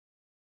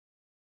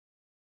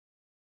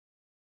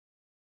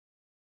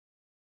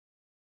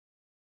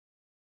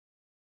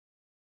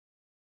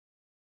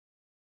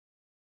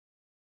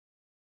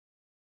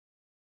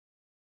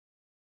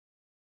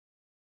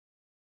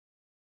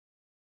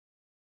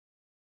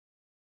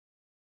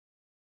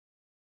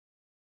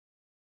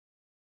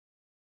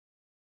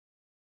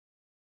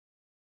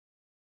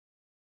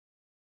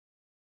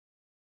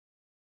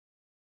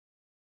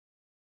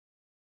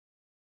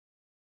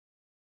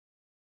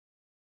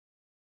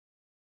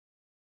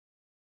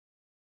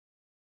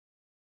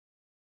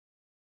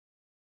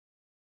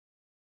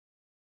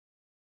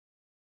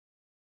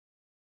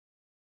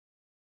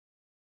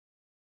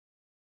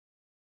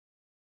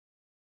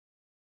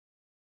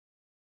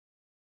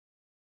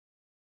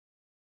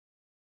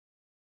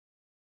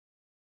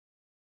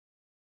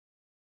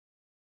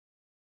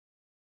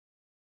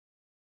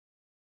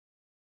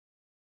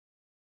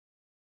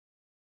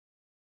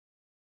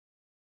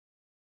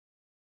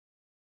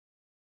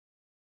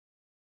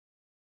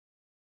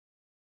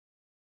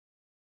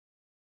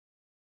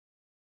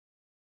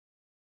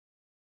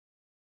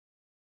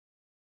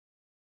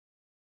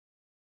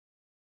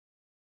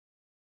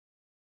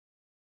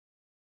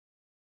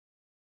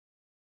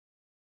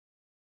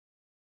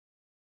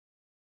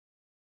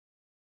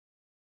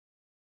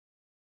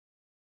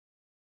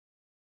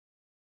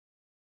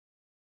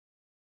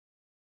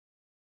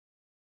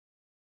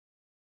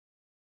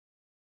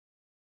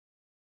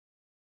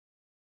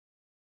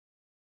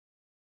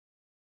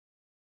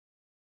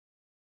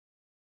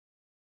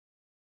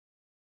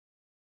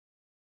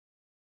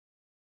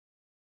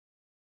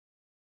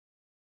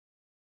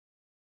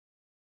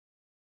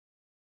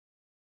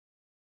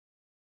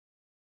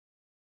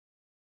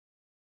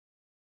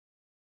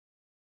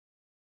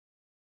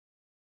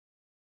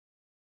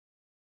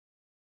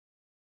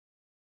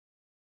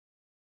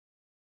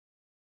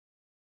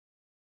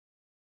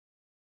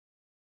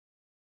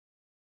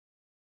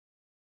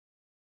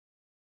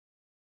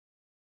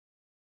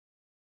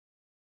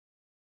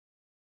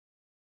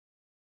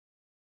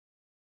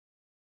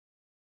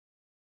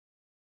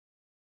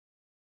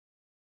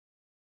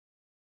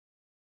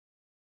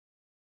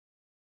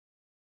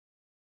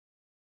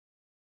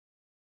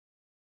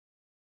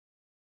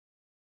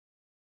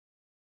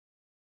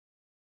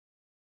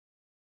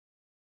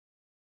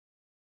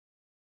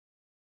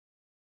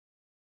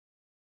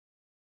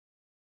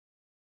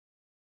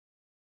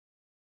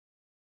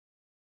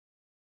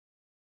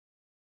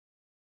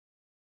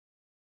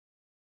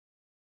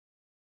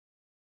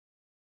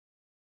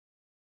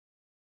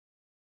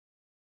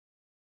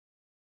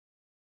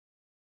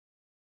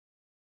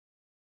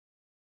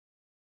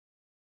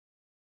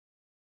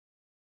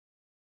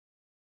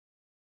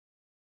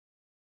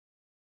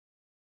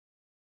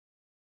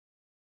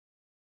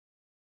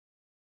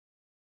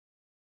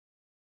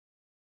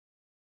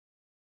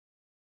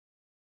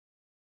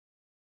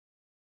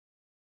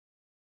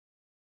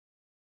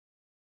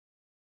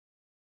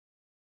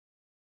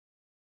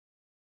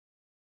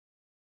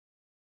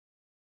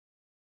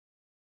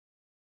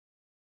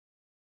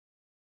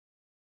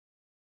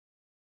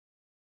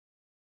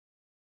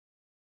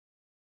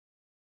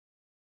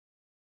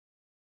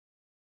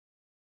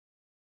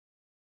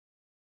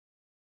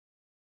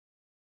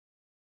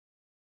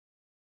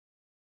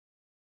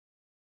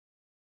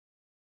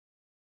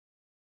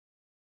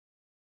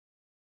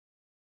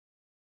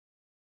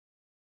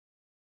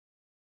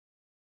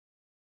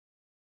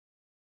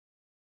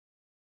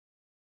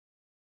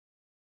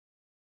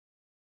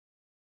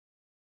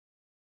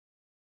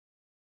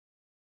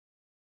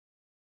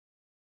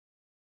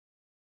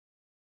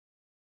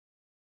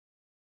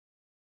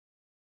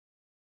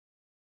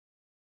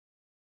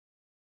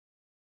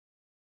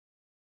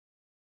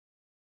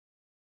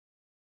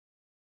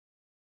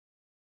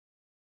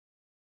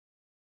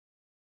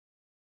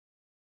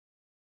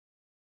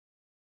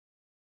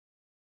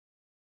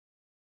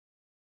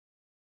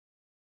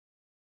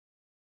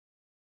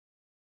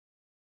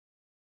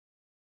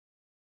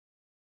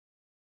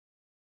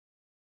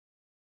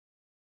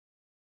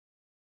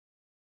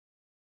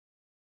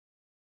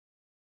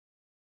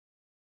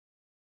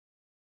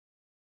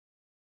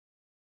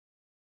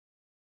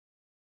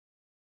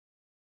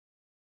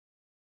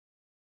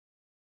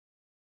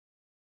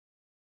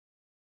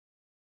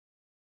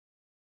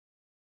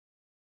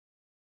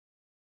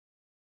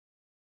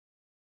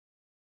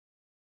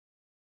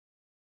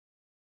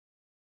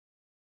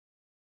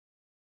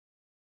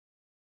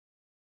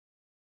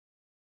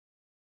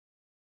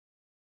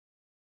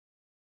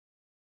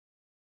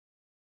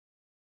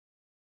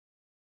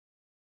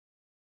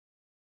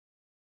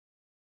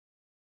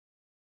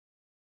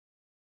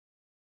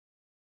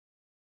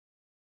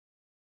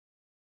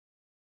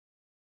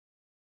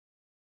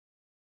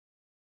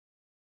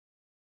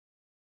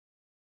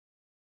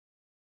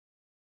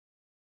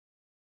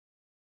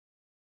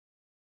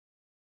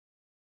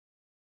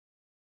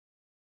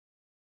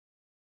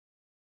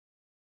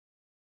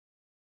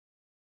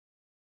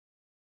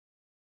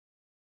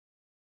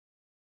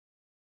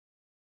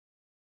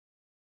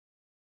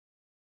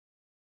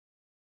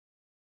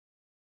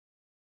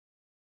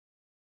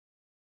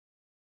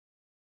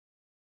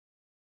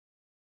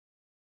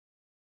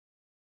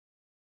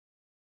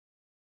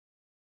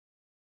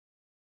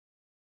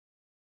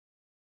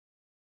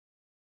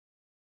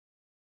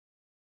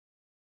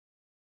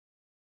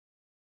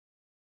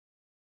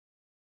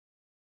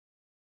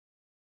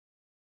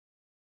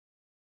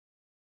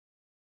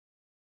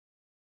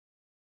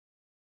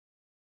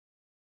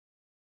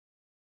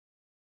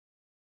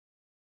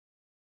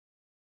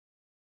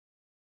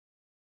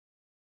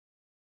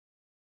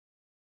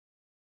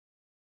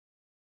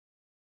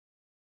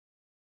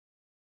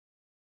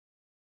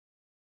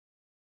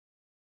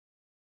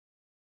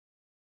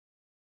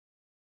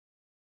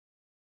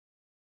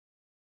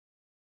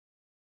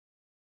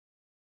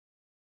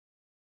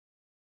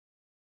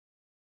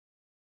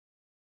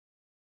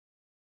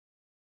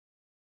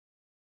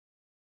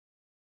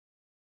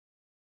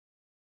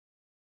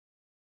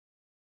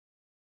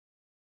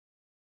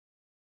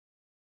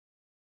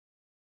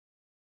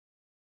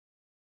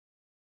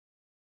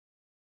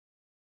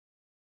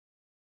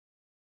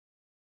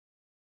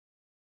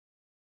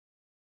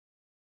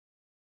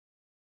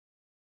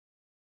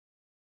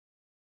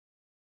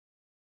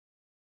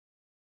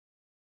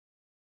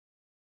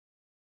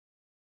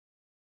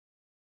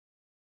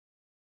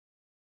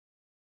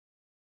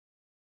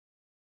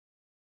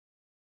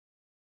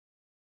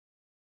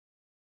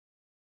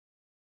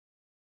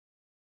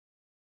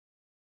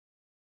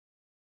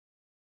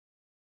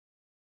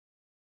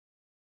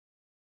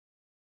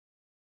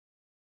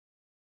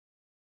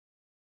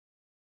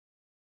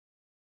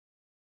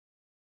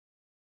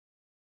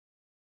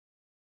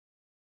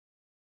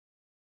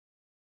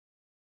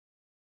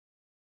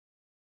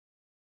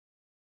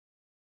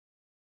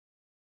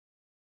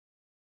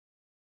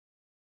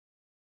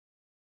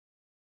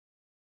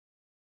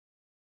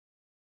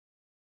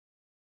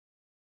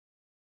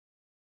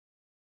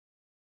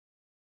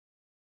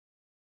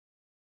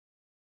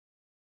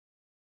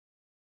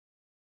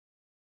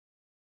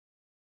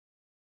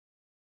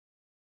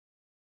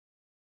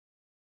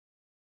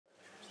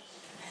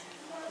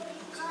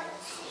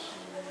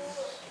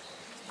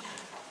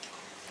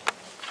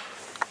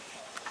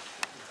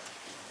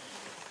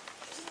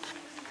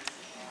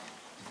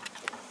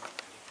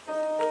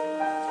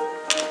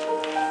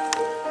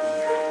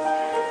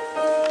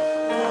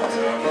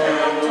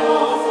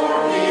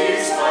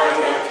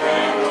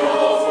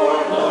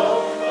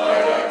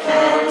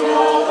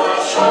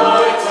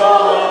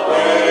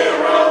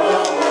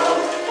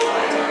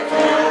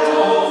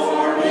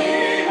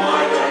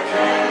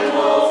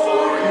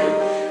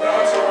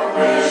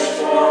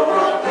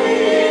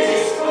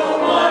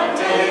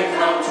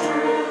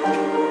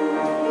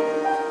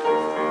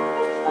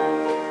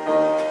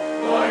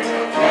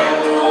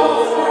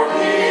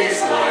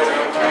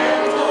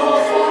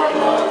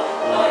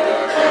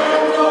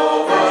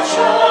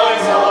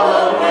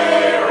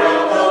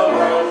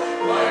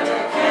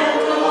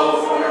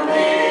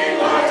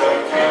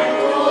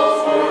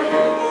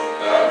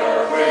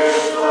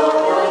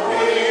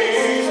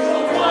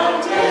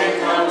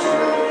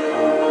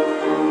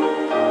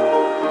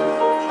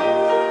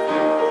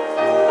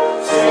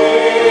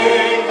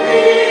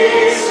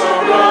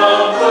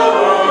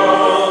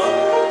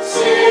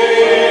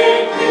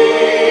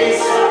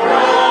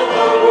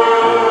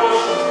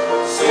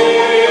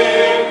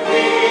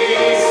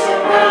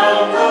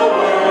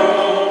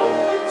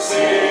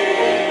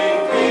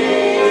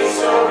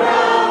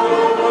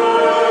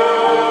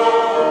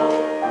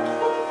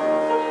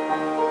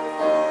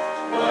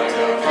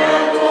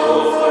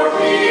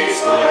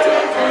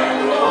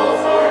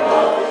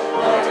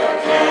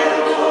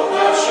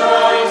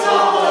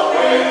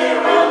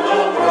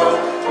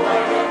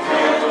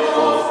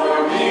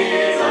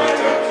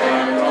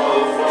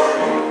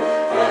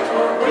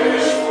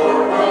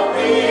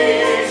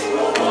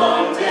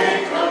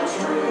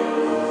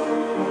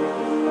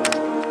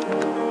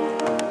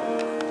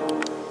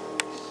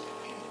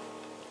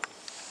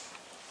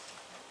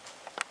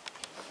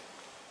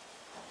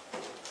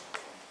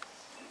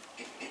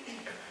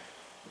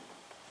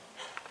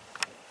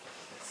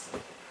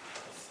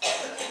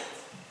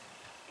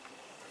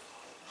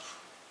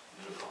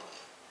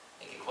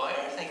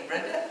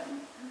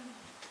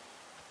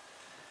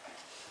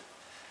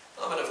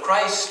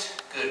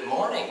Christ, good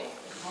morning.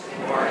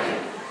 Good morning.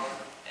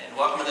 And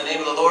welcome in the name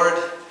of the Lord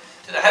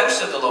to the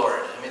house of the Lord.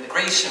 And may the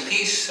grace and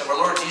peace of our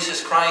Lord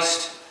Jesus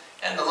Christ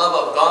and the love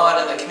of God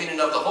and the communion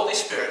of the Holy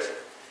Spirit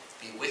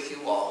be with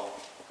you all.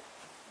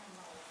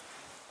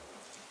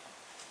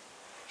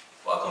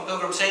 Welcome,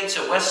 pilgrim saints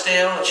of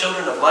Westdale,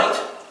 children of light.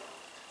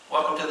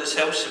 Welcome to this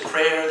house of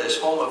prayer,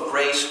 this home of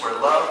grace where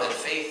love and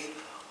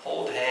faith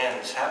hold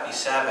hands. Happy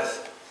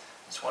Sabbath.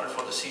 It's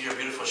wonderful to see your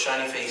beautiful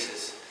shiny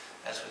faces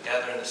as we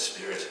gather in the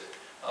Spirit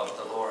of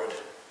the Lord.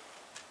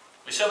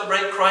 We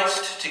celebrate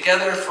Christ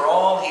together for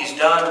all He's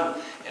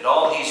done and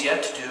all He's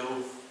yet to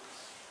do.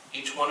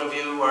 Each one of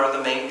you are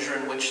the manger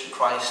in which the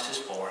Christ is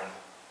born.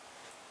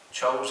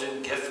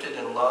 Chosen, gifted,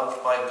 and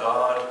loved by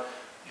God,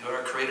 you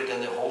are created in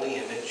the holy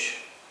image.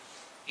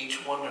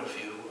 Each one of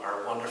you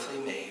are wonderfully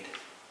made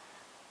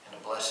and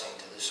a blessing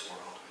to this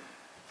world.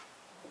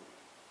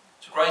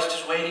 So Christ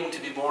is waiting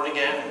to be born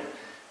again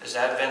this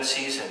Advent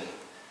season.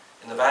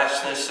 In the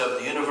vastness of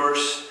the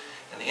universe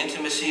and the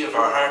intimacy of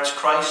our hearts,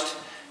 Christ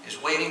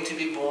is waiting to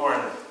be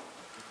born.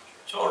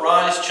 So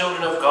arise,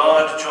 children of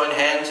God, join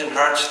hands and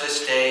hearts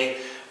this day,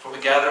 for we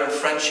gather in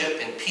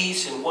friendship and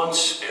peace in one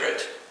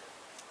spirit.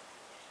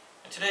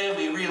 And today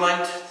we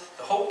relight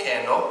the hope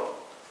candle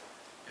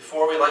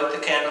before we light the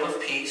candle of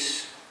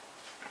peace.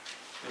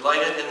 We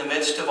light it in the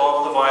midst of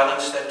all the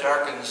violence that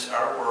darkens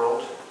our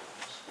world,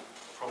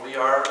 for we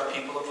are a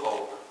people of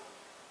hope.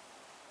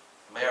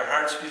 May our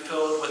hearts be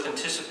filled with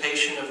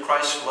anticipation of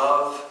Christ's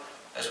love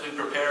as we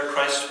prepare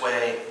Christ's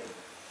way,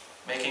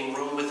 making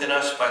room within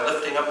us by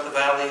lifting up the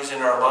valleys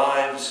in our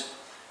lives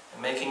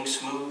and making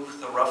smooth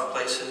the rough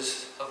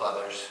places of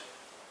others.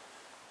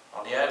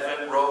 On the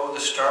Advent road, the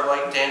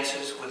starlight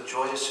dances with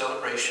joyous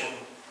celebration.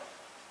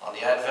 On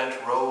the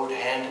Advent road,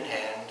 hand in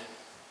hand,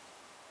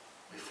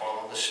 we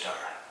follow the star.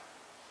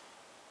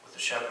 With the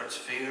shepherd's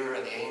fear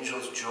and the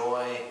angel's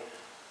joy,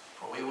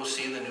 for we will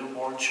see the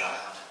newborn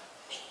child.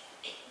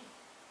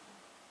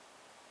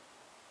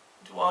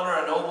 To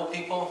honor a noble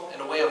people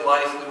and a way of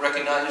life, we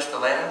recognize the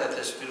land that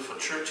this beautiful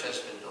church has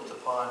been built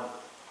upon.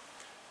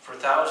 For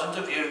thousands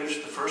of years,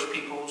 the first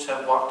peoples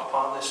have walked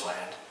upon this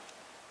land.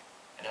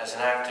 And as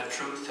an act of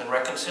truth and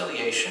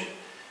reconciliation,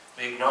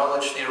 we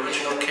acknowledge the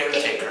original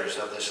caretakers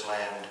of this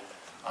land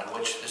on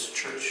which this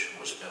church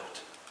was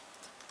built.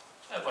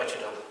 I invite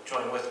you to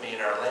join with me in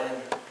our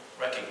land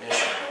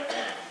recognition.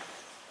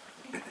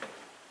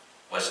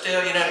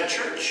 Westdale United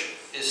Church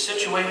is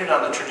situated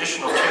on the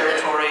traditional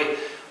territory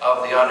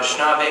of the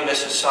Anishinaabe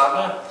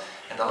Mississauga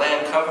and the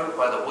land covered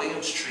by the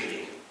Williams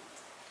Treaty.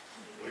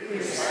 We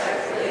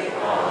respectfully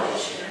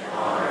acknowledge and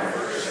honor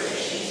First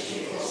Nations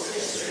people's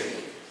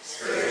history,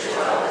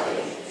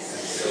 spirituality, and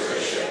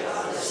stewardship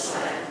of this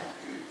land,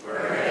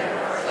 wherein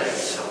our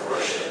place of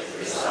worship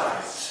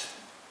resides.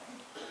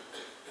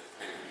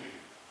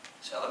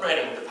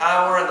 Celebrating the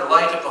power and the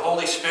light of the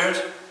Holy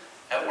Spirit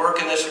at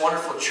work in this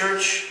wonderful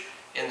church,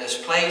 in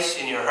this place,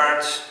 in your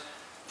hearts,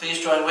 please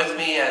join with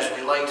me as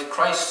we light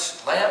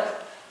Christ's lamp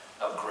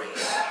of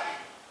grace.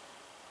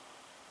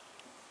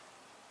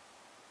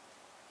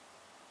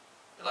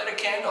 We light a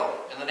candle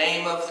in the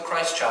name of the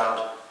Christ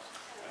child.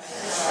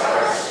 As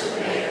stars to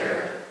the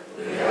Maker,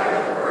 we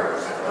are the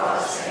work of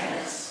God's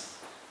hands.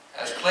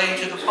 As clay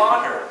to the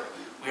potter,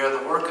 we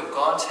are the work of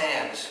God's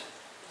hands.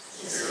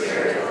 The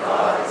Spirit of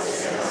God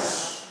is in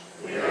us.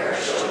 We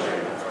are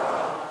children of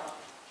God.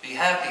 Be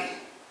happy,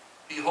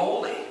 be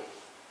holy,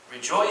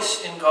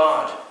 rejoice in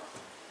God.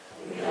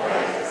 We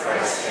light the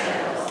Christ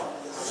candle,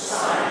 a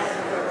sign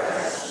of your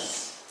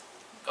presence.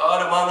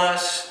 God among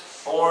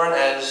us, born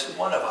as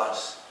one of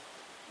us.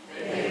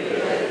 May we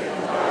live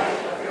in the light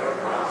of your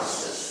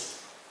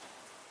promises.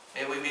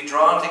 May we be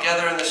drawn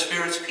together in the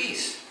Spirit's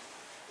peace.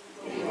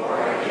 Be born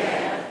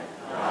again,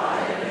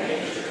 not in a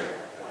manger,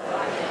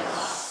 but in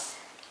us.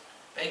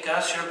 Make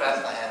us your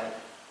Bethlehem.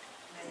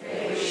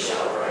 May we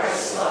show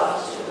Christ's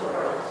love to the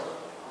world.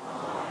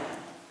 Amen.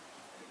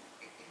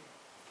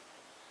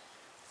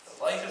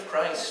 The light of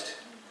Christ,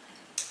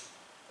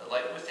 the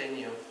light within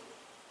you.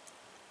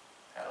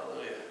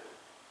 Hallelujah.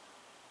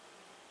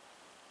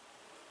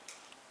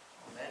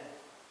 Amen.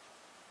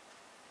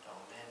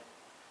 Amen.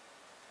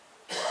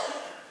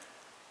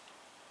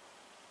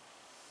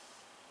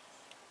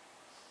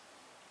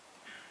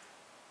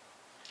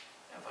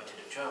 I invite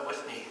you to join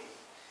with me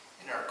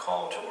in our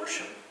call to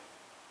worship.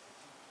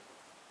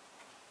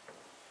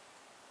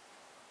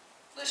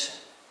 Listen.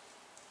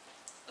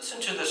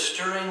 Listen to the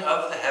stirring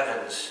of the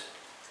heavens.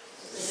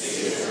 The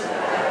season of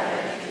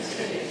Advent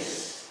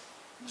continues.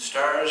 The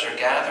stars are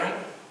gathering,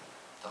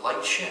 the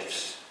light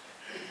shifts.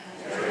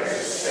 And there is a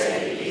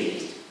steady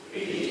beat,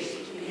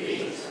 beat,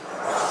 beat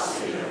across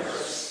the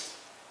universe.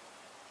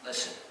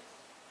 Listen.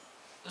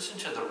 Listen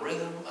to the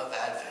rhythm of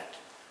Advent.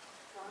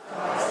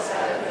 God's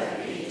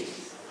Advent beat,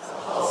 a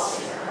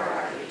pulsing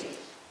heartbeat.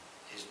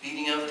 Is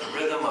beating out the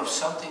rhythm of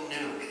something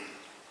new.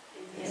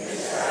 In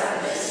this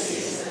Advent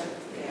season,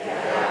 we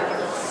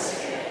gather once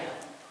again.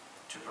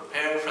 To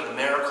prepare for the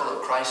miracle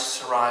of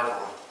Christ's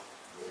arrival.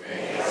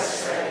 Make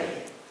us ready.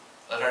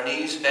 Let our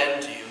knees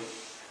bend to you.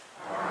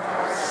 Our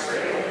hearts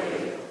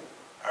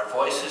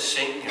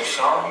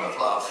song of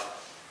love.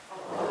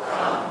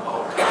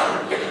 O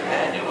come,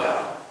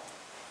 Emmanuel.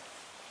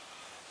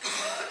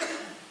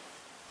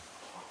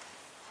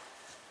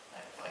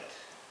 I invite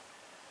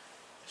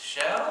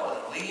Michelle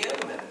and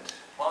Liam and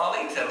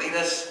Molly to lead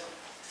us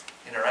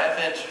in our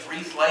Advent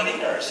wreath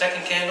lighting, our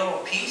second candle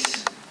of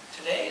peace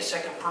today, a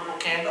second purple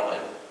candle,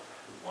 and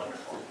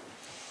wonderful.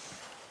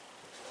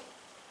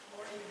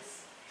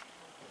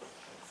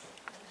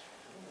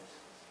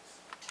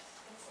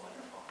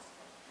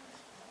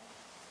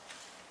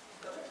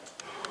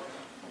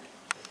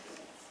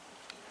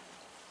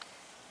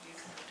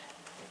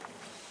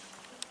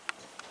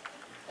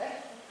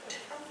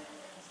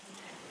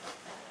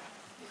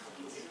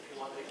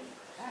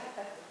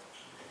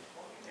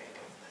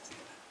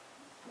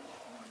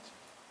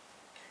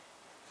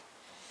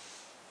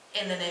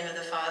 In the name of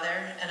the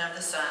Father, and of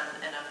the Son,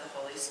 and of the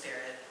Holy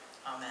Spirit.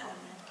 Amen.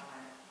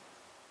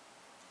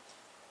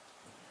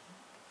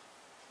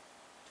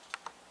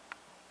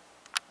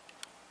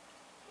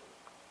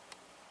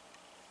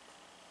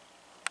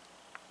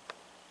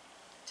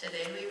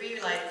 Today we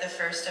relight the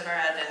first of our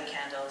Advent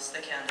candles, the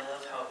candle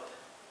of hope.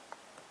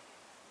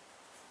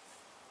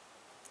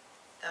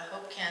 The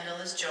hope candle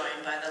is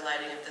joined by the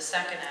lighting of the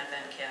second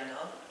Advent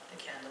candle, the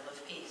candle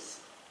of peace.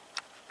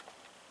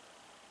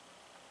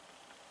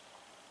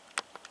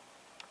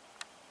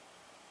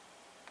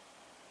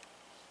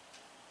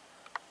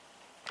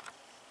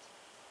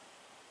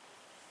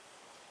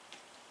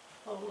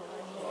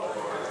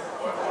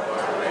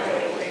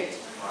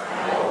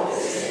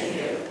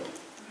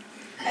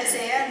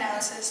 Isaiah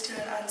announces to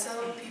an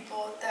unsettled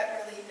people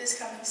that relief is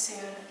coming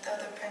soon, though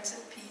the Prince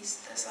of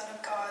Peace, the Son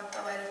of God,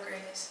 the light of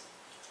grace.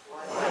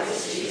 What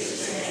is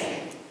Jesus'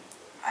 name?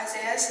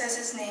 Isaiah says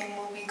his name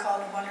will be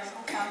called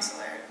Wonderful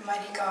Counselor,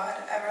 Mighty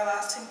God,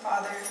 Everlasting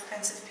Father,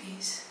 Prince of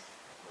Peace.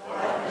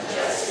 What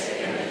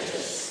majestic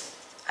images.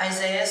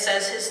 Isaiah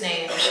says his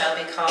name shall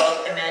be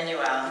called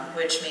Emmanuel,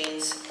 which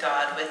means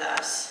God with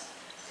us.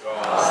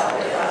 God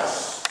with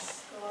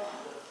us.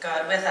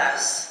 God with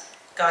us.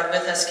 God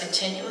with us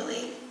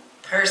continually,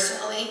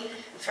 personally,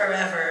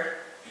 forever,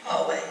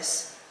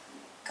 always.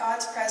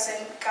 God's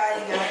present,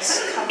 guiding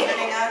us,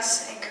 comforting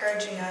us,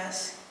 encouraging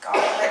us.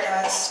 God with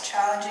us,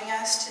 challenging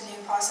us to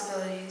new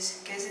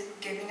possibilities,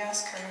 giving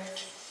us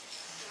courage.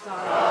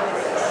 God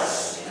with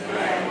us,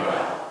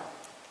 Emmanuel.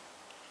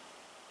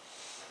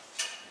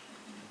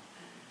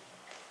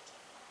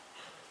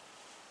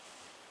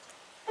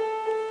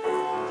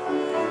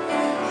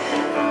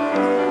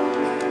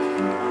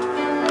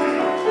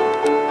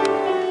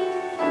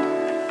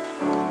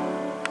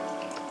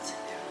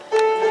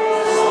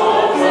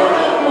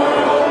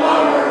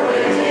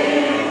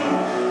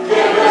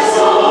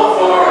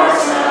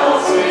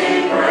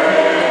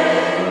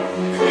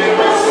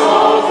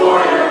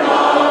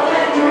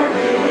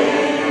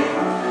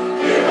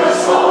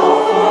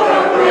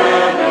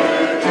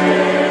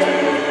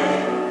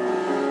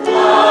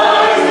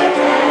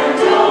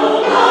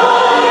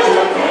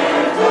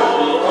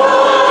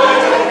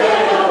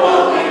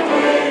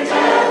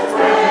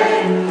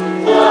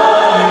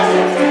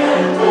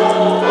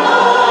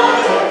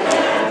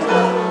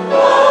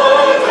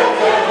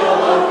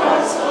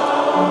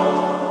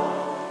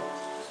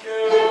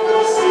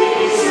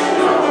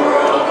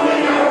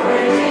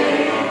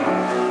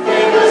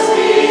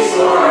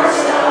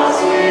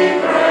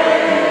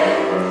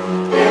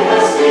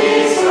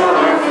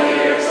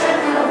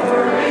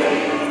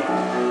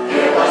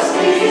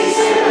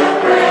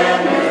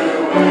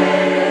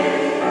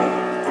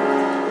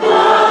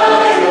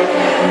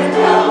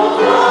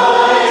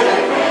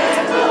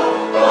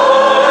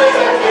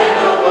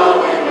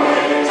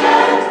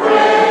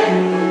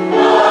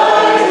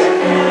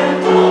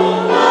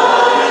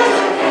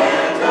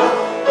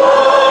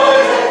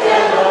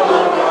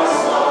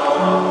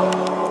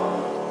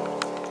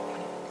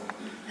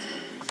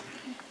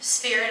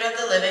 Spirit of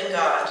the living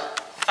God,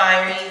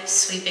 fiery,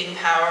 sweeping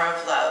power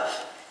of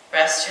love,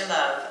 rest your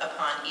love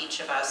upon each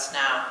of us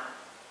now.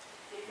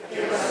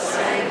 Give us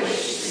language to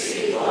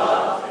speak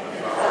love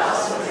in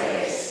 1,000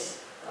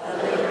 ways, a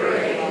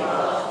liberating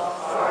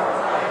love far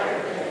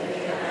higher than we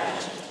can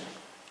imagine.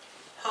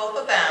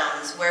 Hope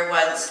abounds where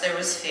once there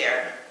was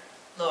fear.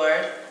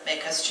 Lord,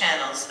 make us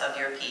channels of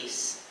your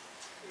peace.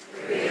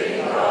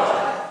 Creating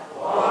God,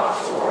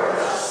 walk toward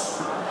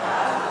us on the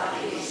path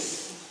of peace.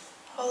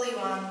 Holy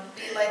One,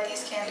 we light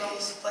these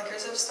candles,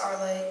 flickers of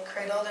starlight,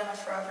 cradled in a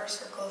forever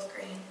circle of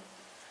green.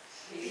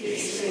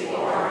 Peace be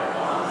born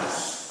among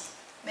us.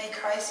 May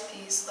Christ's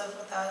peace live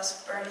with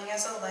us, burning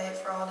as a light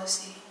for all to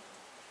see.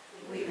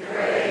 We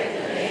pray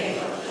in the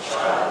name of the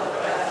child of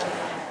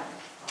Bethlehem.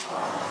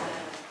 Amen.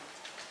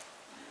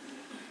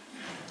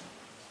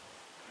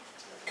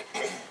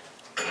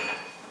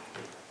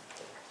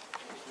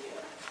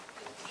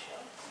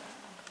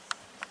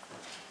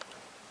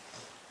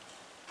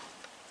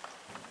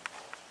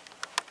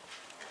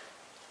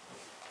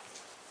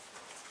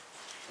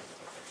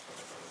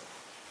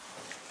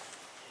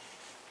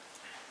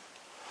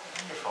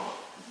 Wonderful.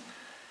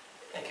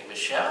 Thank you,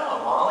 Michelle,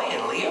 and Molly,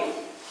 and Liam.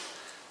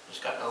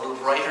 Just gotten a little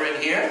brighter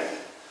in here.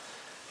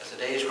 As the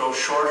days grow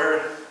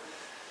shorter,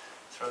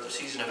 throughout the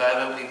season of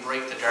Advent, we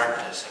break the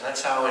darkness. And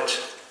that's how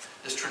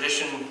this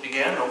tradition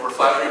began over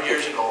 500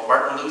 years ago.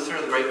 Martin Luther,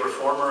 the great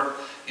reformer,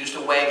 used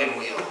a wagon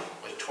wheel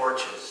with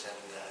torches and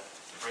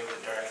to break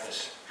the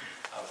darkness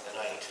of the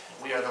night.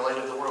 And we are the light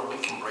of the world. We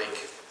can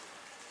break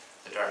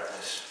the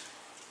darkness.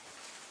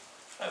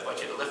 I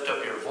invite you to lift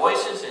up your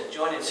voices and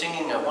join in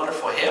singing a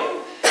wonderful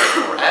hymn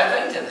for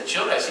Advent. And the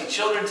children, I see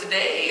children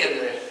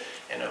today,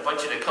 and I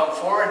invite you to come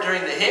forward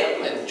during the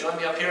hymn and join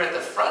me up here at the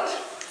front.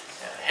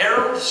 And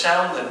herald,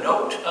 sound the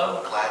note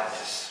of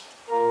gladness.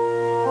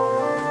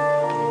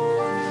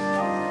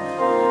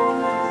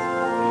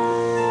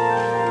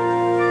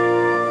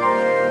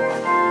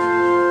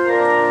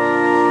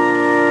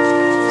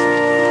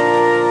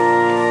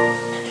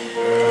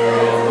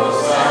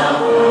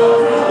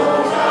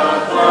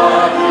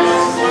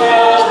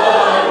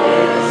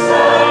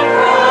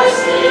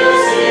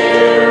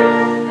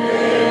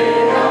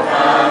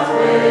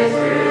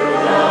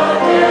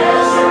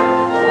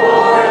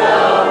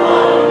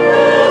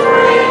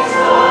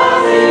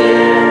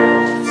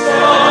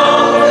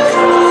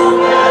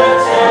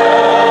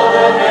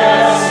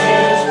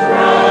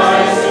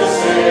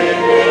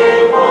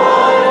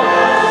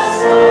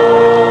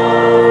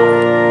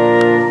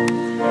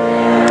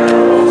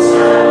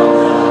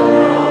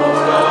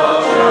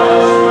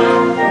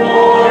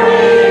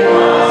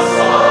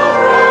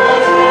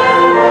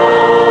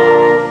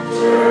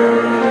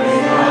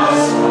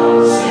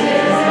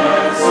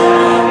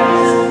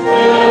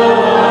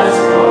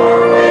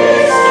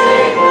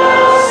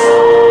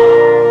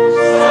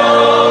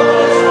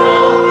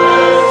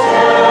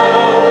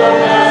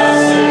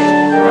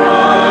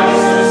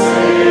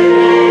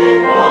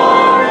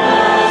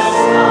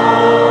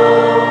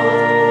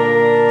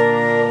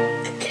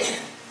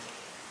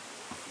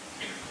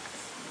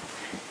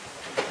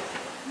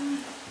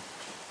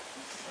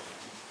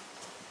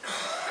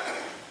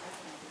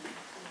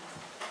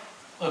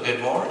 Well,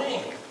 good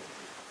morning.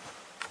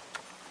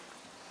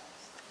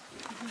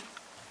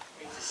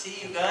 Great to see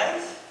you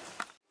guys.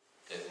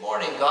 Good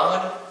morning,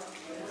 God.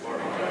 Good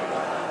morning,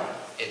 God.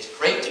 It's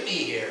great to be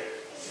here.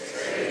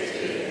 It's great to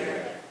be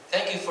here.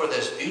 Thank you for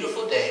this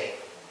beautiful day.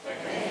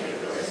 Thank you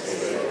for this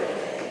beautiful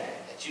day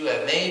that you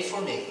have made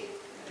for me.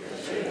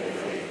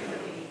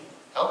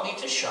 Help me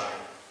to shine.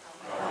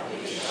 Help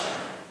me to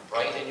shine.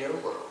 Bright in your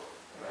world.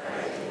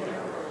 Bright in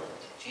your world.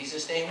 In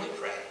Jesus' name we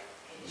pray.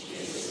 In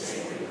Jesus'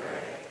 name we pray.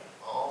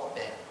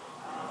 Amen.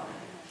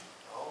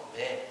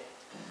 Amen.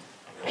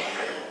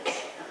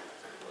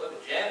 Look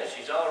at Janice,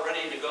 she's all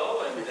ready to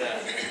go, and we're going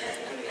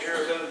to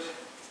hear about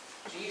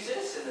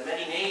Jesus and the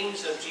many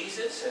names of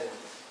Jesus, and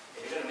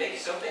you're going to make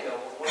something, a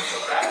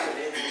wonderful craft, and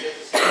then you get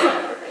to see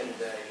that, and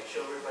you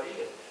show everybody,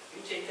 and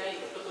you take that, you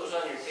can put those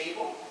on your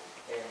table,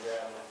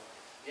 and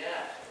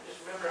yeah,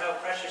 just remember how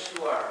precious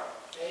you are,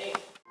 okay?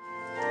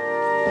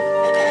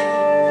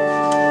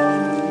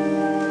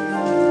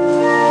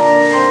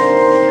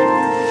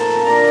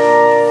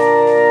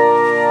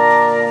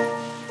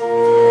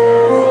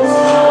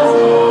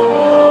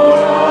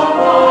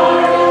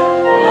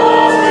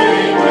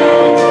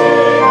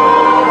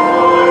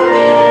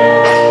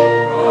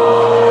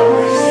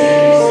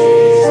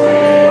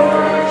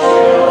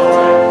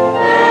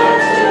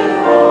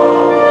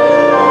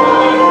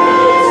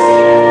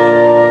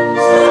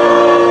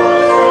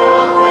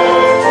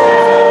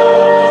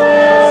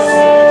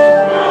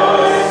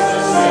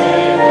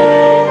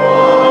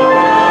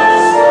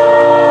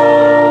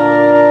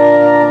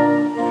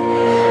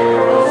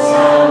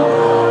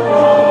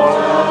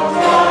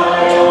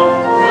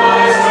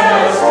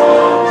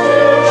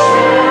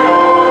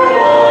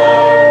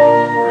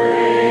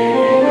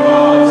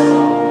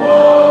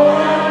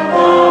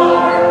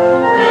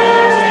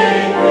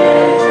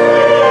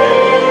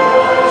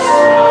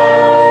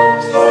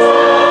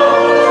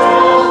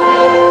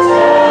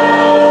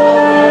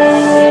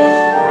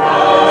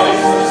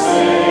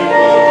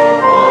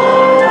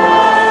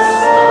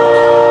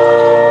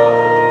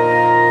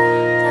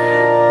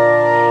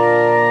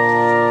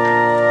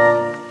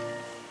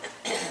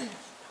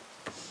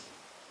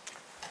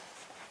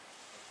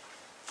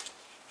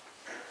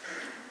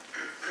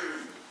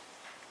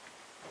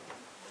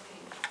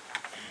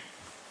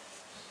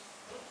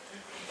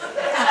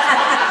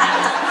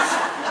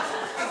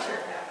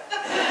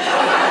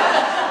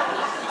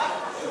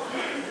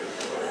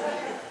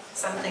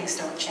 Some things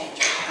don't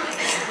change.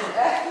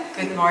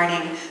 Good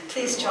morning.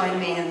 Please join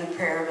me in the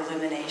prayer of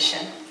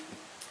illumination.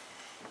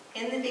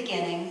 In the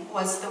beginning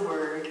was the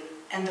Word,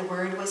 and the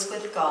Word was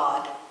with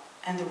God,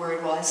 and the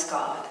Word was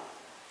God.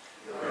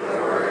 The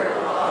Word of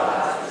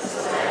God is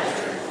the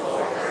lantern full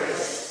of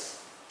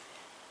grace.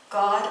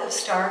 God of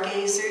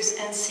stargazers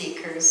and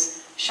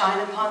seekers, shine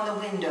upon the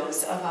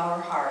windows of our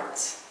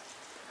hearts.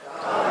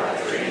 God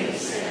of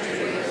dreams and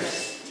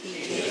dreamers,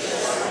 teach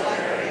us to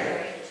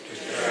learn, to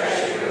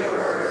treasure your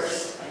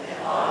words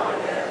and honor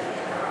them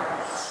in our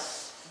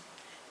hearts.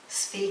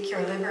 Speak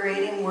your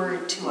liberating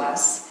word to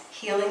us,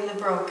 healing the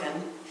broken,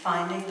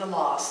 finding the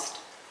lost.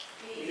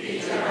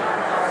 Beat in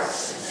our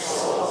hearts and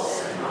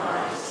souls and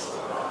minds,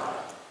 O God.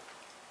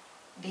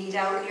 Be lead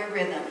out your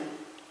rhythm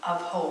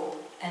of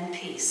hope and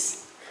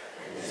peace.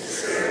 In the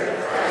Spirit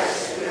of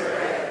Christ we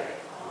pray.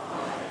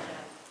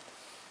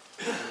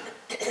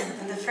 Amen.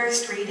 And the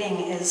first reading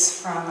is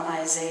from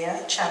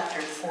Isaiah chapter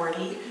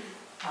 40,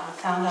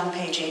 found on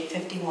page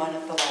 851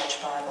 of the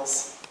Large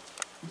Bibles.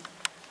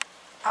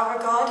 Our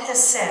God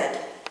has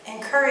said,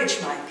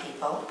 encourage my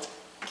people,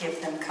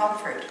 give them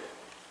comfort.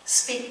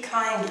 Speak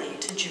kindly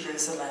to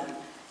Jerusalem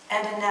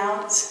and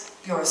announce,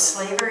 your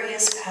slavery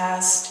is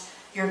past,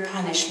 your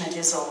punishment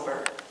is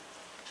over.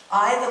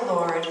 I, the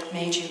Lord,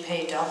 made you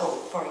pay double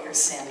for your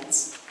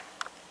sins.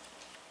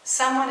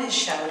 Someone is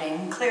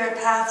shouting, clear a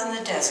path in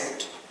the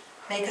desert.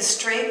 Make a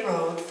straight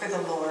road for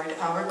the Lord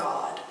our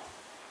God.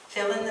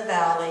 Fill in the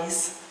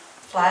valleys,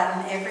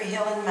 flatten every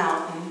hill and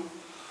mountain,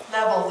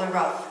 level the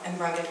rough and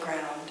rugged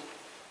ground.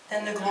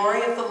 Then the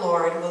glory of the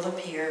Lord will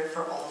appear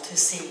for all to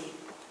see.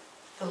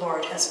 The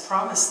Lord has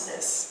promised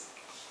this.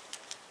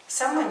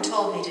 Someone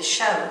told me to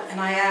shout,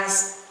 and I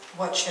asked,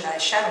 what should I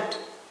shout?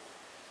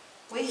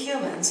 We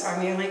humans are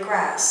merely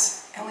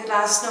grass, and we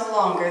last no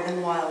longer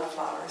than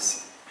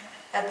wildflowers.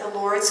 At the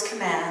Lord's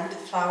command,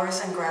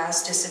 flowers and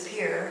grass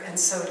disappear, and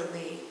so do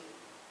we.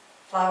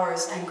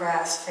 Flowers and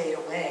grass fade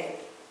away.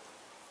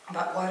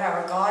 But what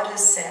our God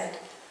has said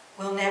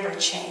will never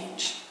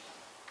change.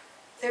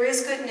 There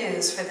is good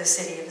news for the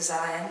city of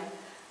Zion.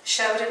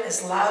 Shout it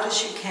as loud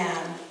as you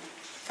can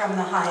from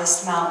the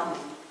highest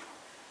mountain.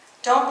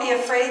 Don't be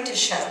afraid to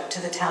shout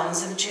to the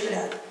towns of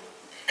Judah.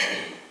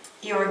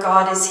 Your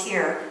God is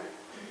here.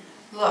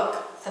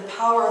 Look, the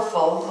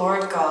powerful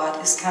Lord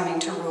God is coming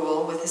to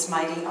rule with his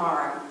mighty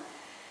arm.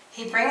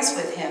 He brings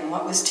with him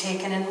what was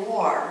taken in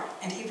war,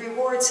 and he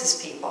rewards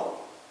his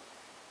people.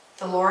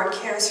 The Lord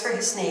cares for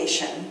his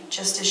nation,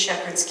 just as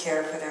shepherds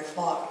care for their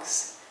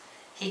flocks.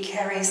 He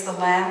carries the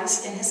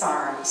lambs in his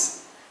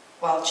arms,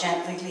 while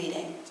gently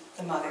leading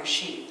the mother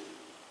sheep.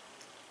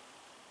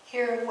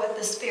 Hear what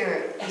the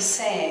Spirit is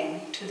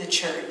saying to the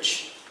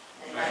church.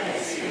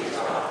 Thanks be to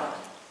God.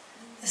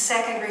 The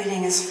second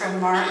reading is from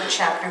Mark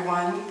chapter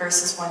 1,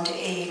 verses 1 to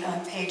 8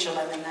 on page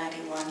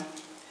 1191.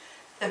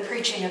 The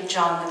preaching of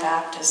John the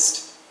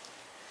Baptist.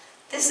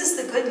 This is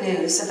the good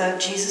news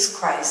about Jesus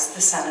Christ, the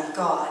Son of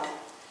God.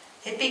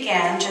 It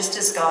began just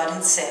as God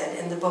had said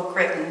in the book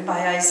written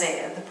by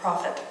Isaiah the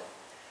prophet.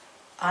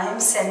 I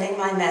am sending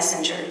my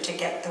messenger to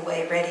get the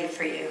way ready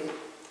for you.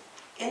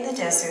 In the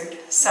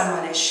desert,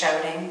 someone is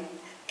shouting,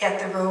 get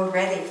the road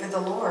ready for the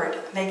Lord,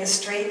 make a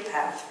straight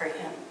path for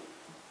him.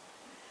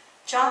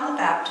 John the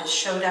Baptist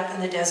showed up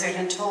in the desert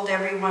and told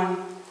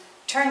everyone,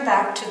 turn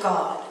back to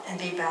God and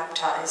be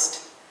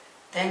baptized.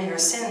 Then your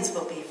sins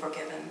will be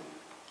forgiven.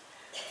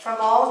 From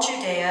all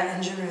Judea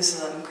and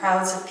Jerusalem,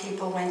 crowds of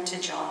people went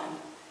to John.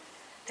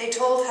 They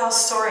told how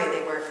sorry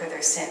they were for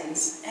their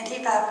sins, and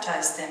he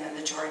baptized them in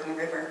the Jordan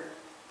River.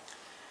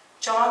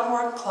 John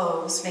wore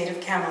clothes made of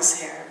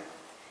camel's hair.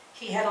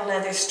 He had a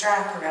leather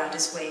strap around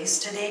his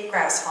waist and ate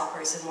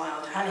grasshoppers and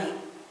wild honey.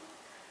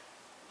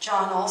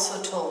 John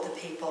also told the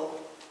people,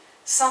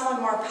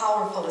 someone more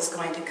powerful is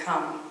going to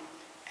come,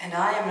 and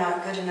I am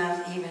not good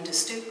enough even to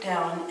stoop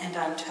down and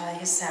untie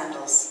his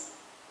sandals.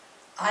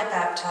 I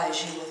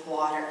baptize you with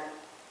water,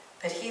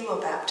 but he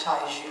will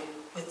baptize you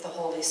with the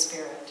Holy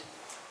Spirit.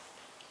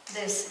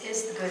 This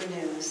is the good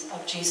news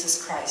of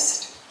Jesus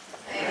Christ.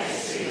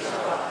 Thanks be to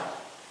God.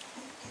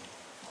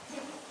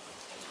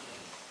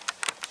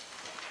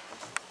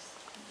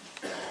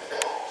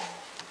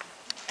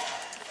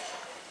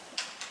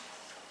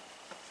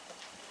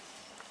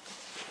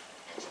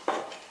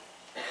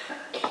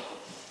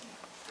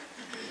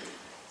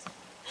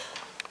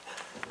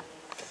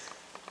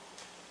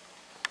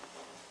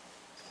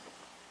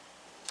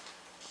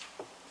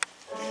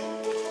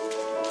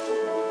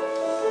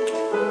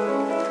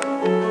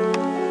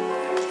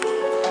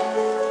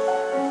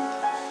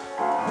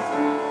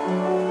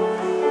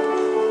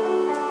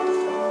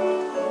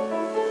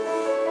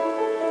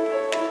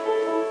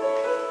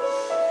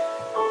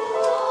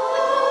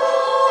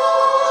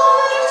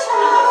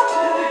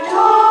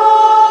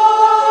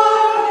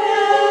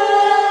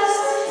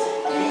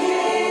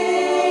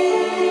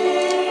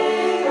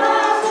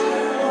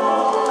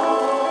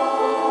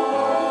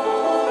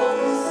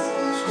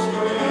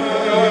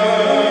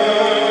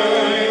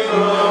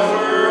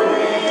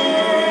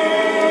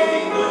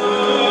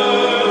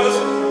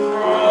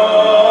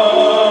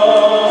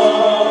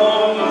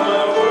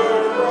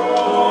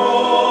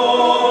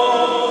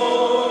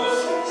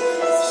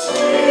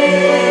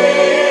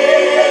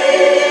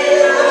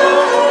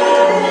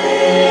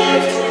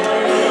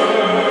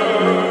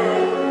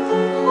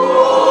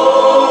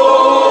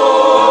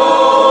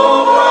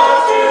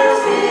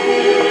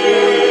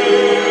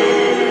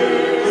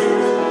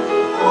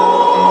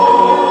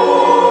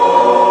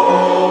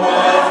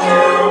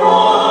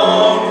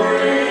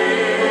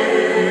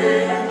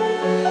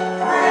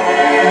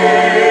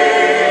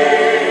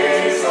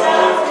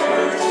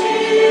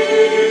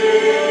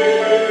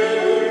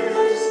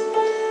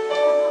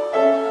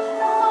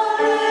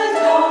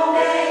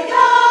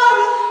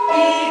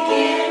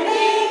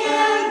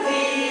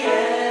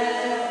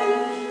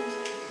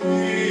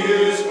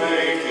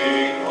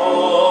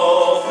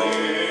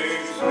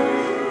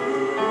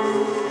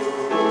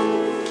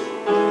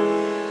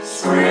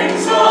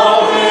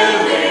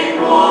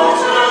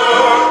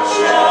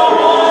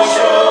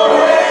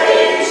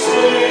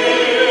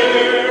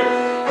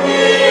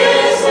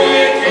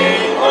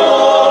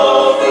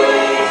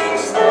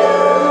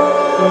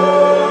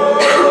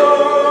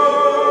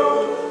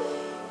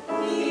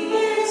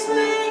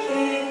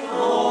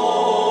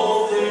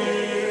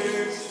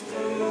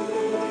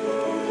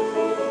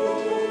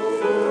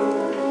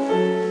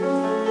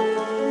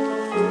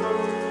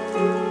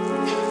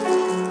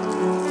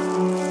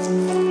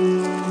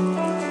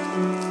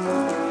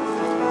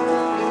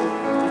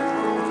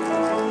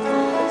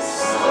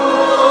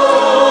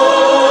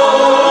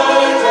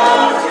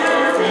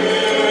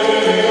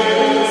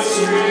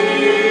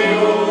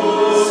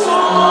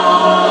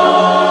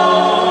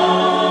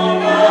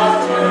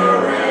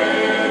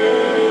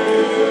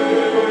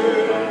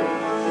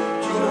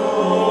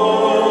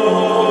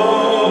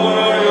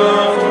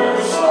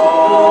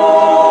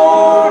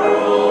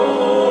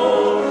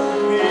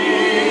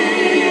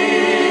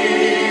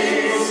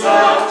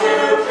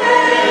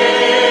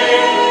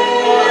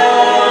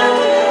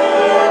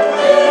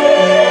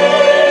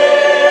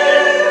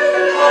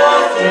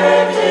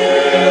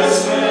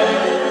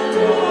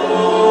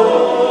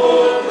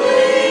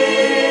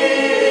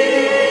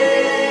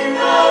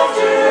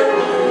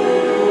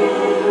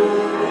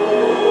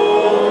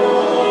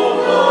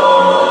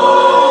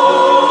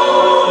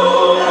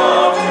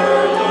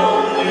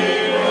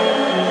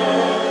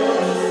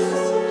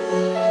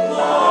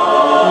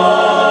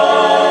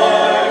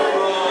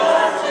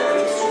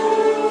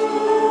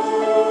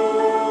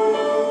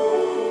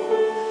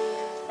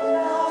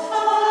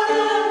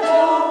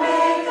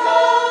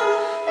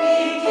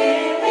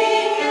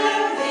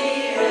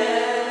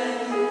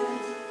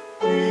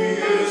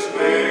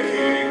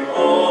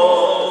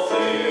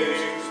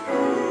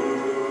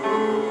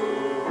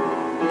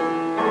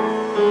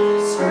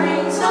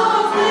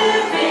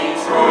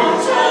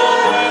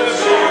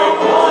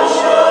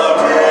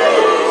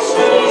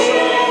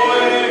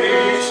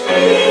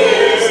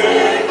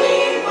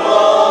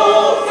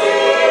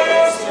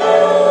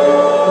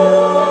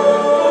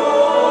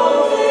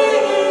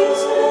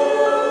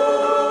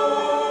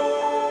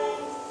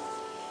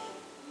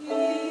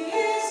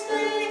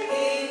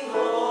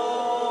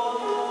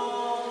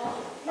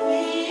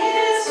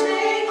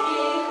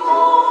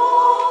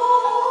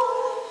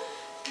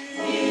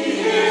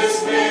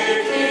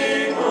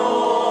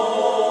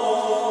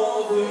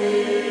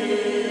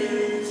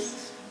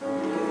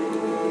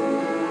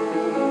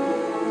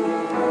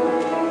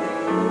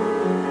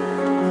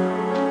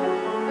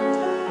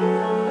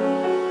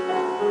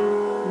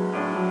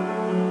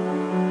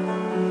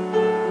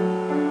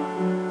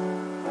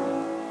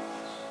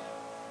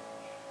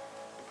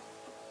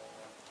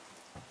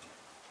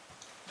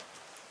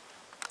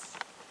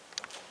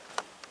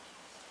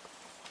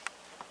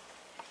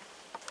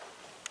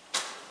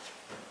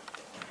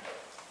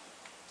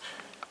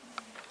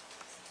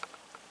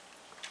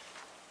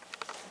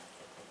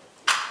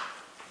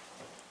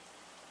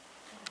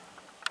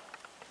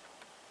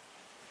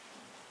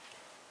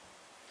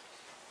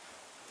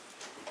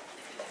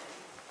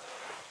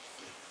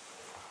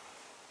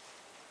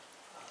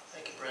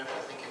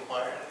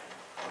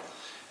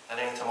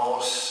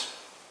 almost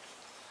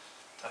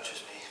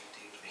touches me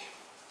deeply.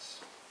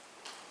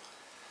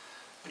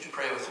 Would you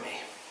pray with me?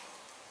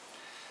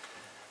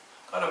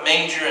 God of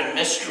manger and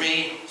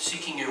mystery,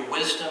 seeking your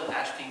wisdom,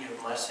 asking your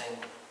blessing,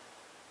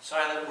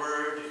 silent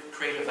word,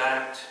 creative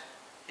act,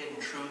 hidden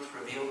truth,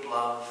 revealed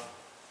love,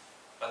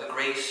 by the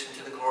grace and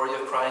to the glory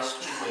of Christ,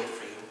 we wait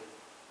for you.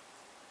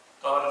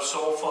 God of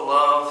soulful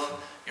love,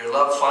 your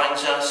love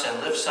finds us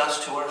and lifts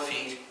us to our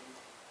feet.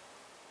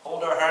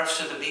 Hold our hearts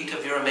to the beat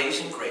of your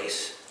amazing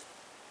grace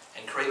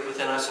and create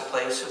within us a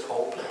place of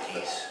hope and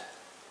peace.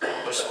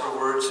 Whisper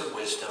words of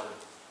wisdom.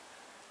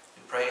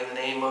 We pray in the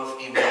name of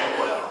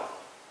Emmanuel,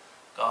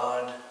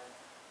 God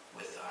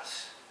with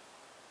us.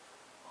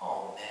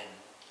 Amen.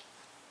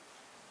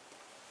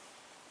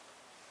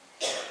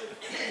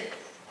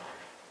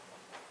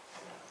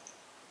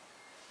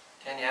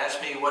 Tanya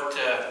asked me what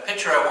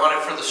picture I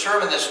wanted for the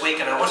sermon this week,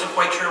 and I wasn't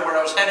quite sure where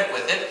I was headed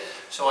with it.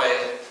 So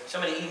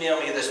somebody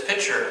emailed me this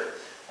picture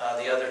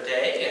the other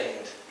day,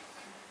 and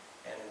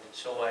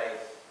so I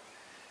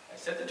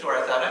sent it to her.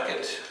 I thought I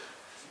could,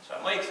 so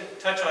I might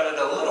touch on it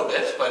a little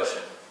bit, but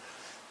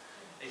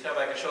anytime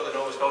I could show the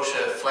Nova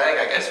Scotia flag,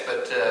 I guess.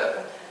 But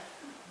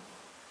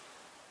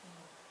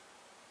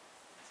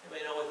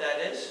anybody know what that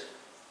is?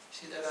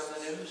 See that on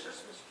the news?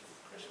 Christmas tree.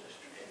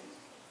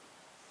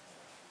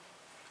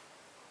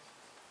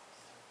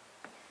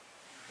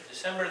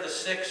 December the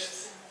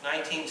 6th,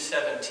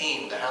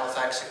 1917, the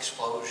Halifax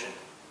explosion.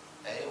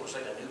 It was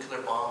like a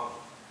nuclear bomb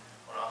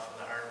went off in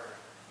the harbor.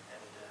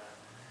 And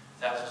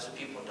thousands of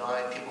people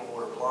died. People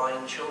were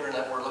blind. Children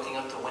that were looking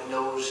out the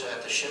windows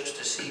at the ships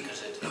to see,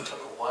 because it took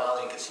a while.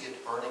 You could see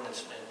it burning,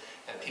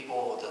 and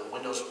people, the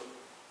windows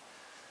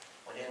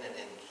went in, and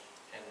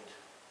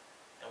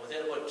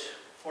within about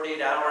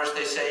 48 hours,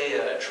 they say,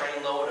 a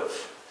trainload of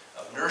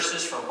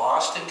nurses from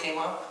Boston came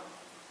up.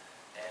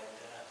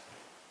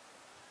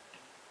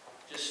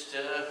 Just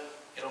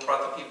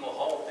brought the people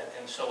hope,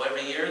 and so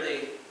every year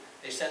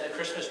they send a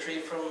Christmas tree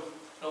from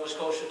Nova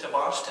Scotia to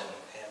Boston,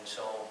 and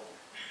so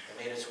it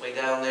made its way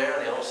down there.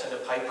 And they all send a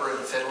piper and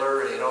a fiddler,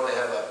 and they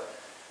have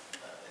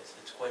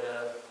it's quite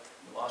a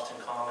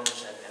Boston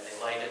Commons, and they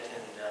light it.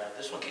 And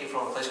this one came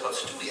from a place called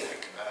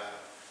Stewiacke.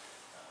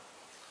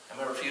 I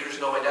remember a few years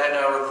ago, my dad and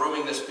I were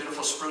grooming this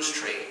beautiful spruce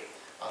tree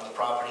on the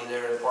property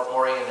there in Port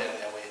Morion, and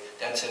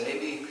Dad said,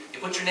 maybe you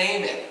put your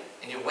name in.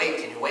 And you wait,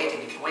 and you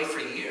can wait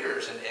for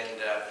years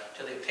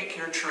till they pick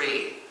your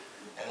tree.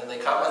 And then they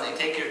come and they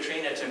take your tree,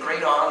 and it's a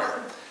great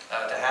honor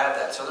to have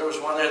that. So there was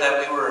one there that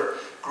we were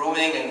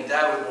grooming, and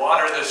Dad would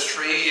water this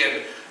tree,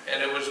 and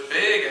it was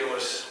big. It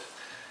was,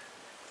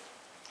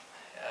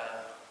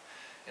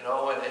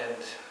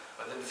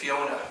 but then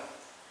Fiona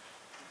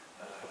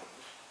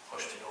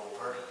pushed it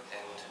over, and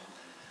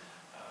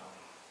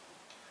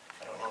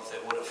I don't know if they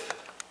would have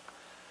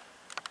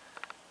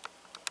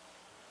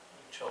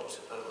chose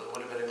it, but it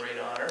would have been a great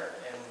honor.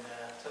 And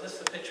so this is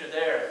the picture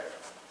there.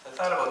 So I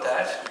thought about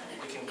that.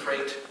 We can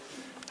create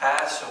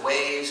paths and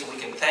ways, and we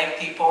can thank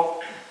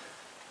people.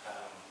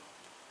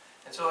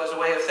 And so as a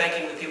way of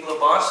thanking the people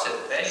of Boston,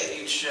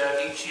 each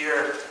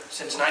year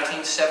since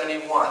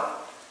 1971,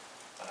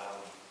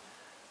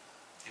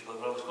 people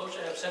of Nova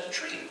Scotia have sent a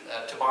tree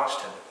to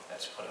Boston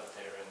that's put up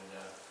there.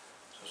 And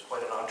so it's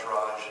quite an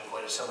entourage and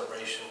quite a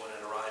celebration when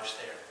it arrives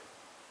there.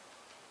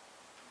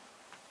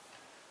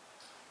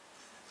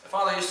 My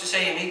father used to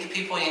say, you meet the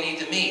people you need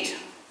to meet.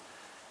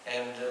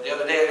 And the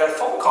other day I got a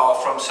phone call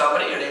from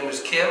somebody. Her name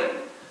was Kim.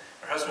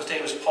 Her husband's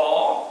name was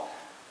Paul.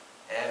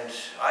 And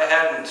I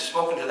hadn't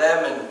spoken to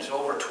them in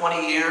over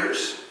 20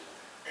 years.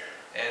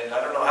 And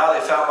I don't know how they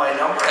found my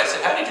number. I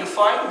said, how did you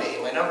find me?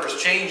 My number's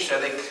changed,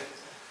 I think,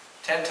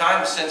 10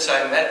 times since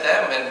I met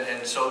them.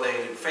 And so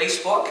they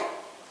Facebook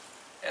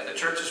and the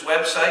church's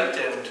website,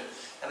 and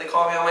they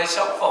called me on my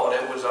cell phone.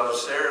 I was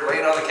there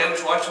laying on the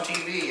couch watching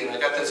TV, and I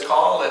got this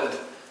call, and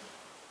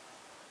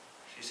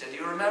she said,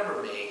 you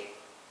remember me?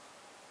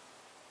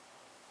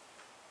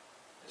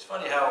 It's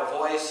funny how a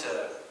voice,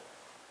 a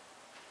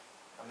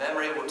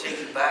memory will take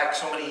you back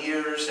so many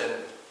years.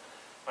 And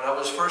when I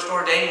was first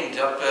ordained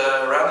up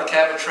around the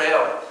Cabot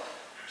Trail,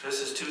 so this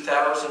is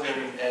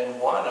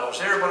 2001, I was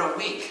there about a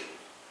week.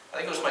 I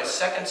think it was my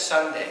second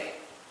Sunday,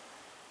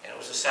 and it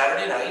was a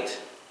Saturday night.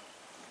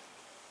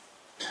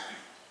 And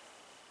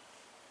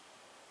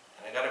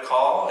I got a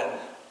call, and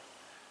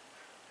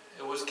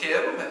it was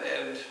Kim,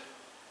 and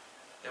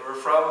they were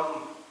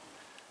from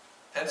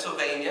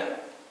Pennsylvania,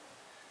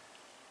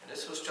 and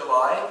this was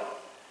July,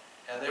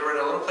 and they were in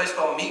a little place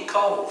called Meat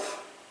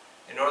Cove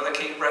in northern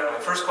Cape Breton. My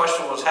first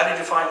question was, how did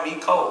you find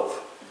Meat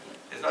Cove?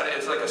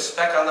 It's like a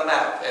speck on the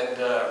map, and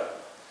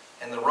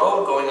the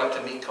road going up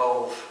to Meat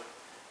Cove,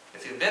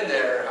 if you've been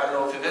there, I don't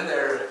know if you've been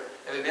there,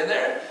 have you been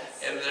there?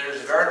 And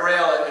there's a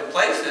guardrail in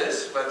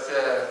places, but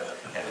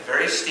and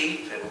very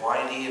steep and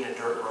windy and a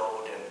dirt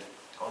road, and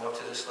going up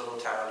to this little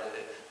town,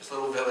 this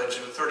little village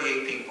with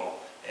 38 people,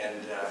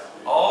 and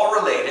all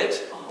related.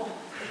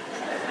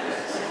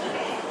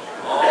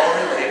 All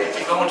related.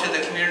 You go into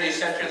the community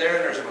center there,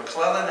 and there's a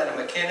McClellan and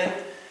a McKinnon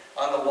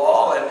on the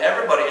wall, and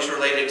everybody is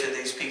related to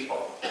these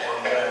people.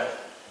 And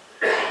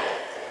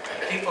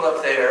people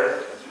up there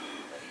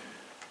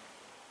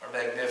are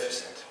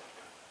magnificent.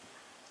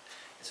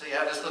 And so you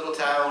have this little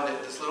town,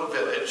 this little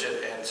village,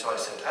 and so I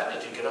said, how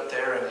did you get up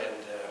there? And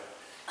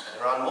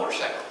they're on a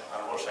motorcycle.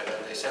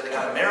 They said they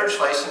got a marriage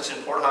license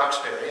in Port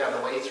Hawkesbury on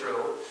the way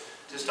through,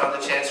 just on the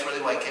chance where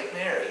they might get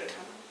married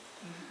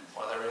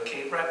while they're in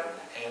Cape Breton.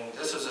 And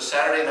this was a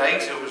Saturday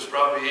night, it was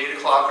probably 8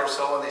 o'clock or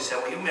so, and they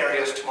said, will you marry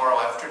us tomorrow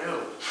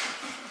afternoon?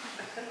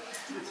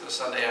 So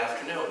Sunday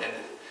afternoon. And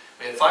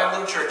we had 5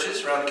 little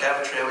churches around the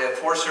Cabot Trail. We had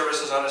 4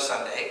 services on a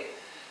Sunday.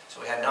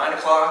 So we had 9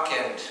 o'clock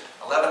and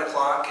 11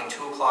 o'clock and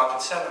 2 o'clock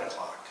and 7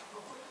 o'clock.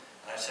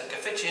 And I said, I could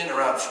fit you in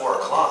around 4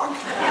 o'clock.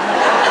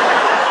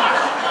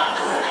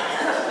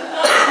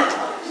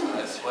 So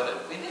that's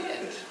what we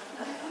did. So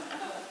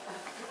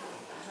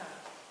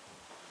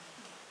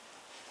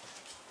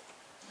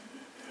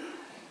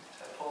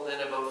I pulled in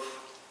about,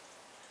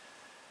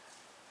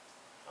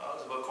 well, it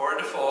was about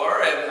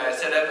 3:45, and I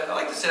said, I'd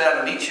like to sit down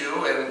and meet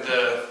you, and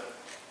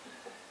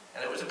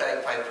there was a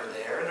bagpiper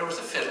there, and there was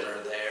a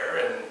fiddler there,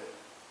 and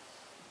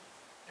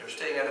they were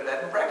staying at a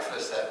bed and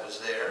breakfast that was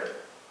there.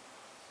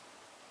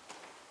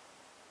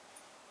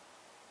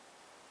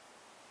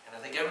 And I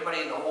think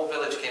everybody in the whole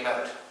village came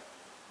out.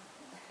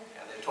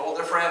 And they told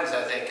their friends,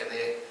 I think, and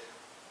we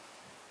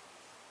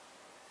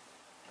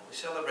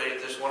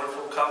celebrated this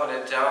wonderful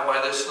covenant down by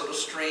this little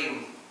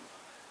stream.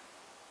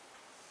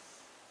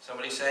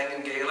 Somebody sang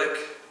in Gaelic,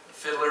 a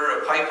fiddler,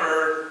 a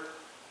piper.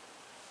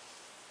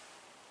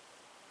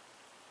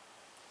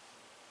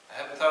 I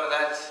haven't thought of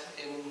that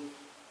in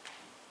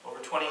over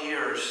 20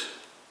 years.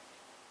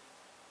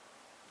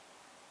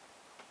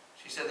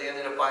 She said they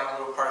ended up buying a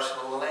little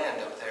parcel of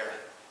land up there.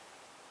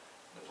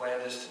 The plan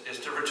is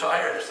to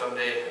retire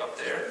someday up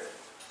there.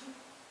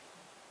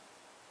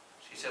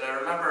 She said, I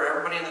remember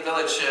everybody in the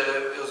village,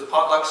 it was a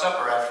potluck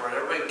supper afterward.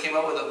 Everybody came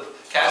out with a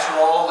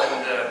casserole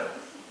and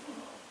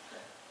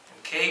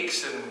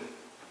cakes, and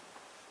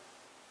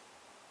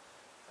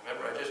I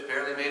remember I just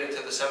barely made it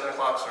to the 7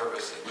 o'clock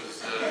service. It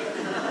was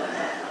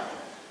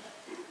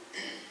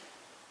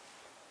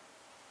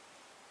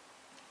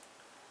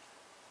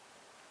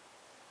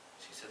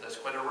she said, that's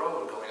quite a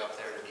road going up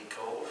there to Mead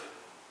Cove.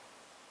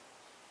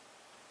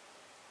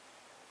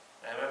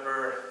 And I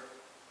remember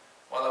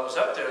while I was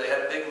up there, they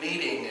had a big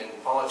meeting,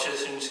 and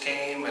politicians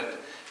came, and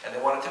they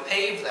wanted to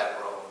pave that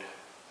road.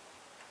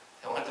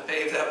 They wanted to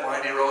pave that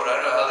windy road. I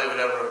don't know how they would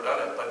ever have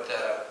done it, but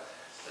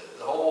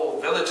the whole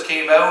village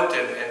came out,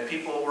 and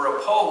people were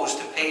opposed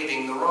to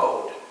paving the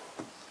road.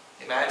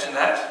 Imagine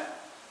that.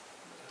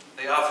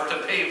 They offer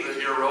to pave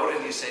your road,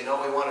 and you say, no,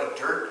 we want a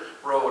dirt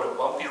road, a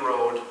bumpy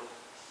road.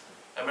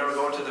 I remember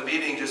going to the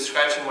meeting, just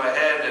scratching my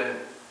head, and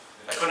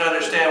I couldn't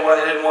understand why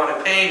they didn't want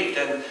it paved.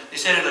 And they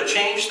said it'll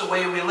change the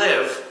way we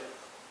live.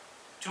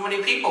 Too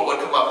many people would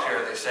come up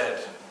here, they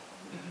said.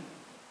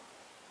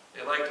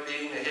 They liked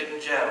being a hidden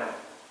gem.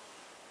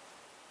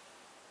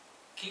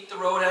 Keep the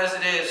road as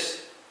it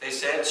is, they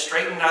said.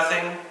 Straighten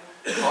nothing,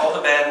 all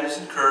the bends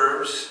and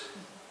curves.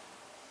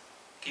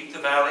 Keep the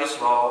valleys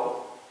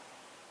low.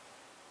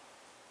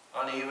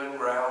 Uneven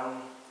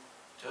ground,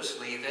 just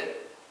leave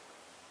it.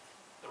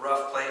 The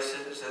rough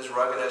places as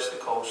rugged as the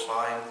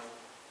coastline.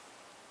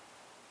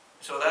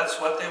 So that's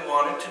what they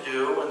wanted to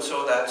do, and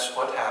so that's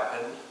what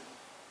happened.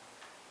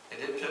 They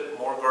did put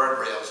more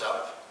guardrails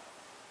up,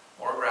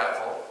 more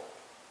gravel.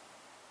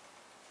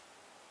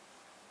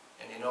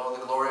 And you know,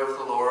 the glory of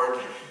the Lord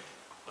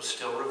was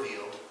still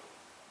revealed.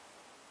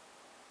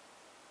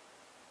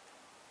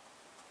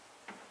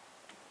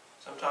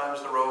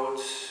 Sometimes the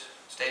roads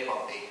stay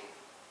bumpy.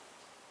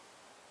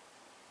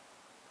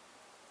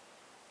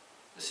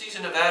 The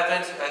season of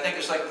Advent, I think,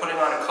 is like putting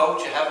on a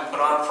coat you haven't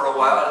put on for a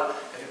while.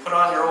 If you put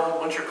on your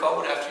old winter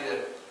coat after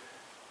the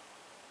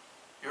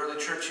early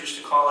church used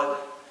to call it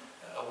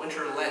a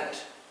winter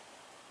Lent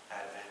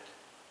Advent.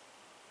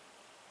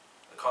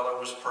 The color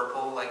was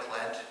purple like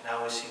Lent.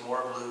 Now we see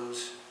more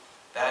blues.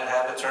 Bad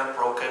habits aren't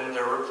broken,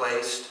 they're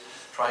replaced.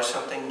 Try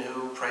something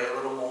new, pray a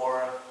little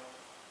more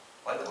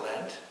like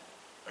Lent.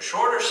 A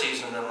shorter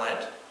season than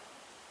Lent.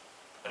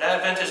 But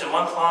Advent is a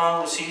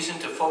month-long season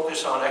to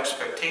focus on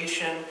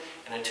expectation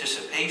and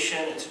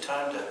anticipation. It's a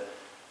time to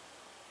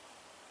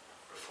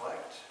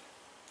reflect.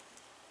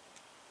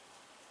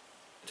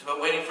 It's about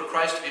waiting for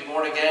Christ to be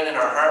born again in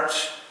our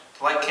hearts,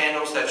 to light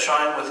candles that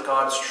shine with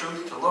God's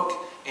truth, to look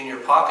in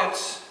your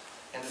pockets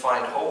and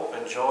find hope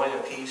and joy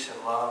and peace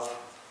and love,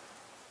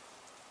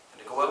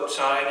 and to go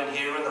outside and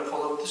hear in the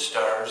pull of the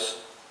stars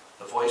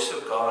the voice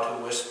of God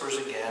who whispers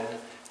again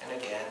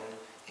and again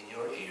in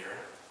your ear,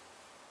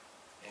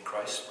 in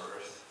Christ's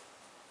birth,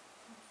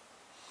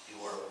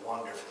 you are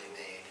wonderfully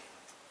made.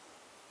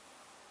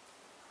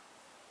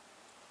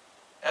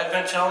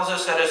 Advent tells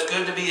us that it's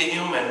good to be a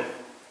human.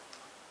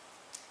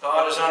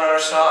 God is on our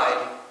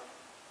side.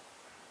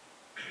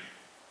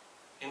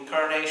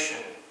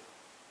 Incarnation,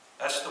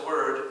 that's the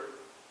word.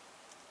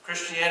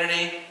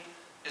 Christianity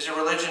is a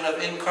religion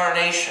of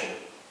incarnation.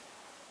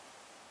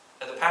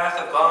 And the path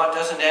of God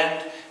doesn't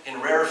end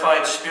in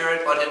rarefied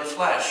spirit, but in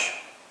flesh.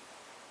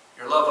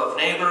 Your love of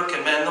neighbor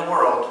can mend the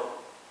world.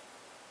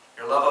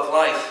 Your love of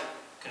life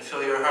can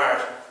fill your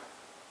heart.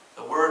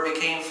 The Word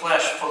became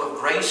flesh, full of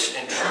grace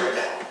and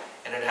truth,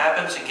 and it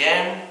happens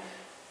again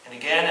and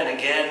again and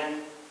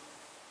again.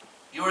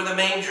 You are the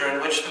manger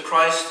in which the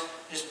Christ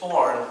is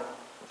born.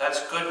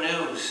 That's good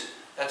news.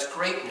 That's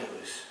great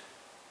news.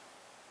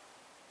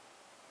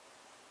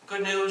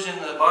 Good news in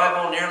the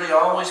Bible nearly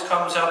always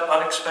comes up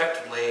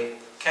unexpectedly,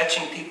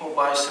 catching people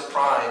by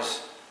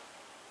surprise.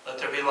 Let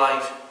there be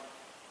light.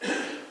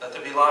 Let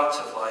there be lots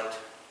of light.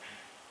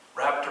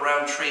 Wrapped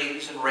around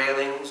trees and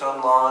railings,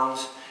 on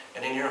lawns,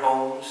 and in your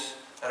homes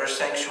that are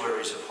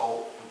sanctuaries of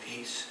hope and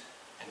peace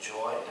and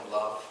joy and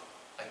love,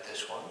 like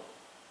this one.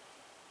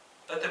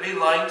 Let there be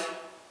light.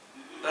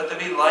 Let there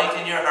be light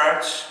in your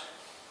hearts.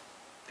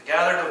 The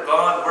gathered of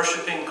God,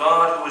 worshiping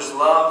God who is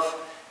love,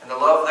 and the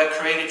love that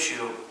created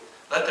you.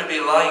 Let there be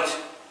light.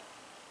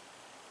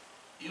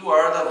 You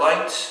are the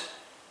light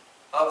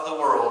of the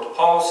world.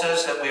 Paul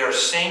says that we are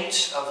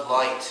saints of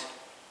light.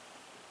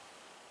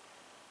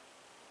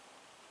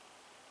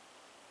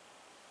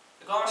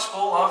 The gospel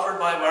offered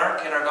by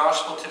Mark in our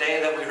gospel today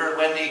that we heard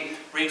Wendy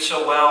read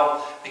so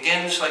well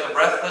begins like a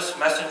breathless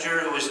messenger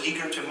who is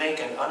eager to make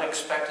an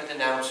unexpected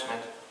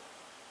announcement.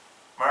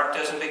 Mark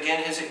doesn't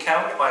begin his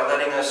account by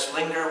letting us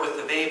linger with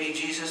the baby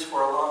Jesus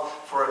for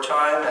a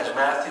time as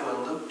Matthew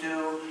and Luke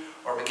do,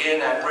 or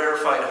begin at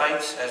rarefied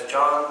heights as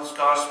John's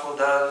gospel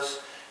does.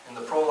 In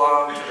the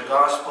prologue to the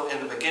gospel, in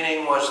the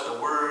beginning was the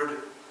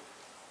Word.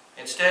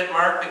 Instead,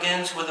 Mark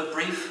begins with a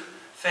brief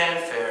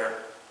fanfare,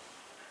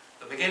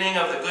 the beginning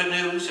of the good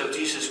news of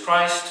Jesus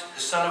Christ, the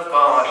Son of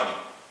God,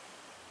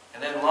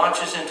 and then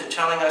launches into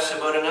telling us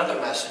about another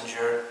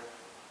messenger,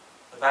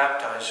 the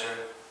baptizer,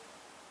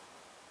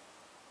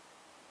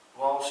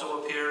 who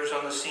also appears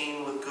on the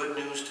scene with good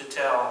news to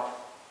tell.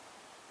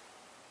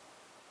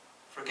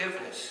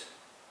 Forgiveness.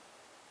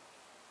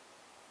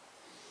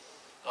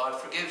 God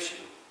forgives you.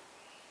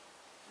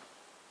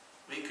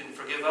 We can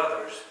forgive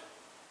others.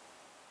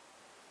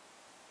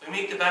 We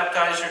meet the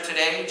baptizer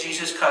today,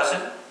 Jesus'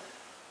 cousin.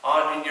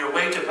 On your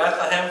way to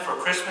Bethlehem for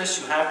Christmas,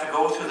 you have to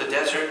go through the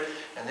desert,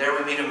 and there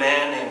we meet a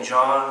man named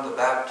John the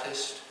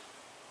Baptist.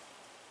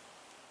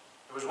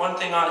 There was one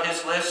thing on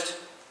his list.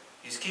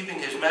 He's keeping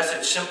his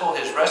message simple.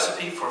 His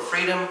recipe for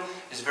freedom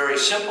is very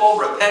simple.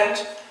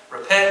 Repent,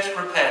 repent,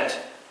 repent,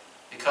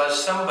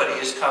 because somebody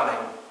is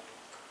coming.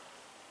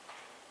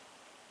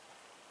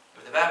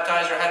 If the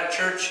baptizer had a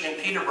church in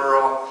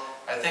Peterborough,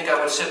 I think I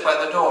would sit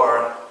by the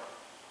door.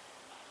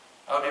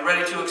 I would be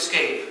ready to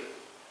escape.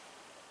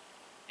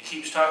 He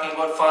keeps talking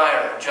about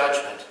fire and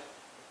judgment.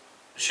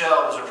 The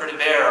shelves are pretty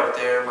bare out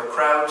there, but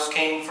crowds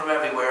came from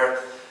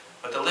everywhere.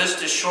 But the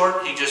list is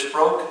short. He just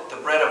broke the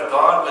bread of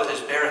God with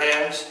his bare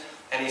hands,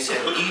 and he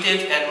said, "Eat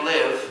it and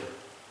live."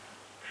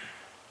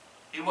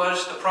 He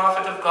was the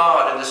prophet of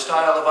God in the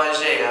style of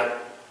Isaiah,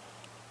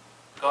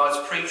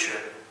 God's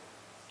preacher.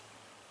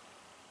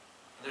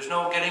 There's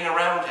no getting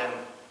around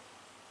him.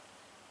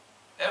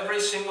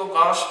 Every single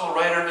gospel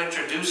writer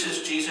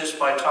introduces Jesus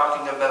by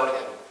talking about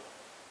him.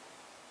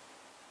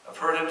 I've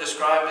heard him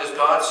described as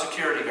God's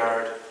security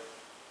guard,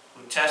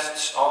 who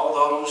tests all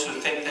those who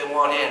think they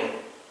want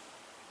in.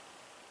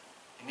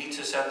 He meets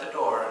us at the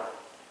door.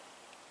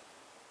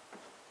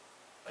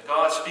 By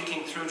God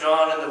speaking through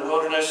John in the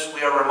wilderness,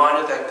 we are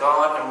reminded that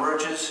God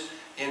emerges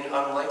in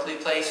unlikely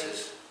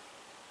places.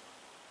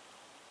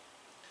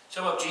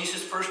 Some of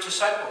Jesus' first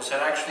disciples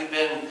had actually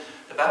been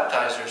the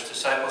baptizer's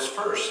disciples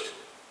first.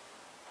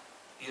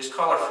 He is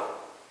colorful.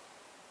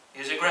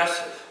 He is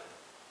aggressive.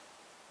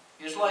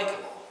 He is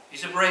likable.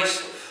 He's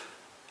abrasive.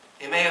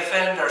 He may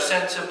offend our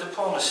sense of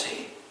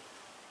diplomacy.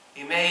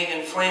 He may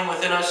inflame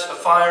within us a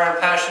fire and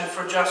passion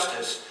for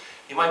justice.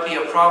 He might be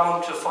a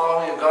problem to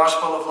following a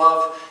gospel of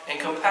love and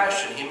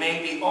compassion. He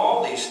may be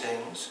all these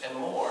things and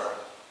more.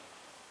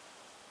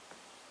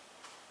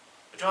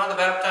 But John the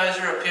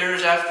Baptizer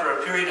appears after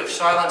a period of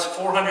silence,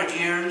 400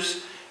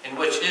 years, in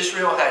which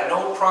Israel had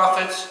no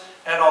prophets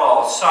at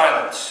all.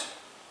 Silence.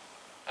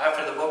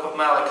 After the book of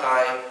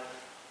Malachi,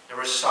 there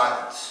was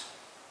silence.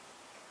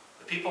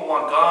 The people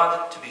want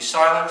God to be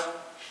silent,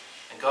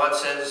 and God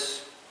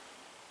says,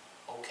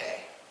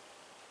 okay.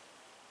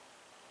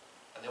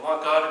 And they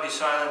want God to be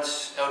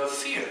silent out of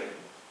fear. And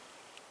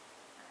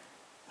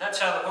that's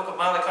how the book of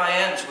Malachi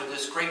ends, with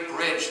this great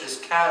bridge,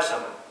 this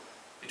chasm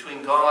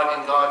between God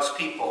and God's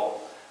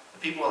people. The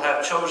people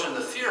have chosen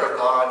the fear of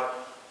God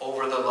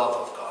over the love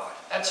of God.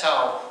 That's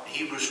how the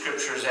Hebrew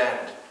Scriptures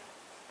end.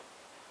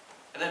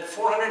 And then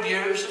 400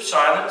 years of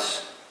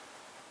silence,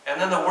 and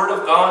then the Word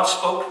of God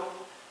spoke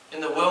in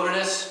the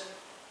wilderness,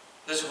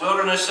 this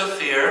wilderness of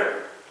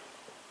fear.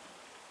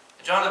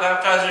 And John the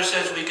Baptizer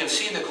says we can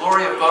see the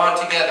glory of God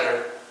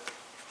together,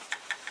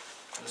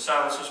 and the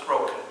silence was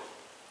broken.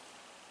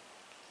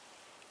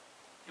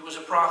 He was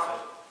a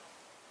prophet,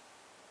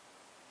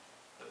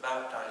 the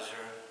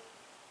baptizer.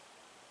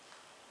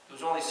 He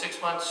was only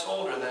 6 months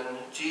older than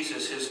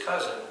Jesus, his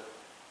cousin,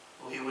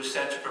 who he was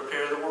sent to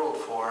prepare the world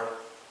for,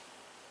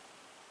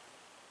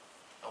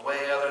 a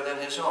way other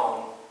than his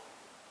own.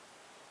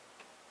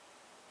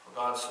 For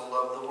God so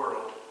loved the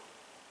world.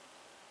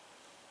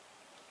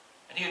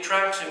 And he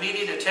attracts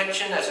immediate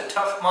attention as a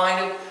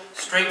tough-minded,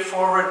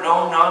 straightforward,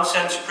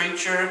 no-nonsense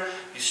preacher.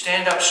 You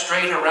stand up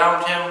straight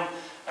around him.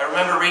 I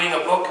remember reading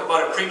a book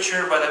about a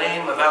preacher by the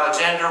name of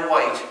Alexander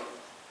White.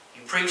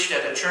 He preached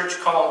at a church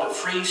called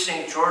Free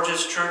St.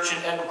 George's Church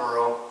in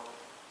Edinburgh,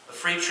 the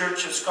Free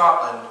Church of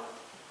Scotland.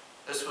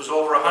 This was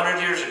over 100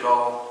 years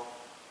ago.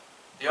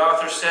 The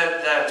author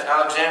said that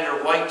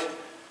Alexander White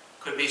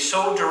could be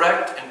so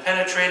direct and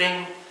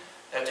penetrating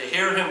that to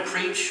hear him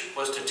preach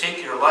was to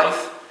take your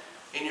life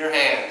in your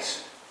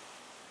hands.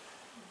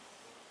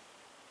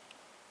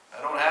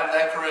 I don't have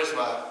that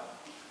charisma.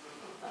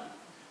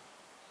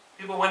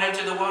 People went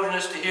into the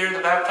wilderness to hear the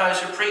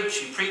baptizer preach.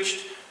 He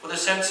preached with a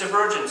sense of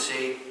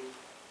urgency.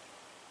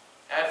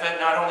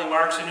 Advent not only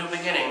marks a new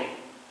beginning,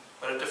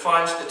 but it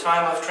defines the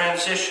time of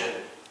transition.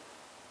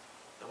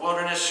 The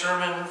wilderness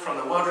sermon from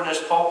the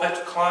wilderness pulpit,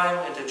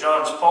 climb into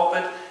John's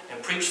pulpit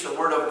and preach the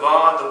Word of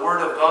God. The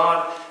Word of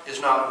God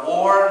is not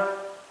war.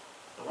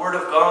 The Word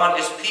of God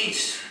is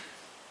peace.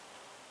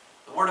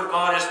 The Word of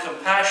God is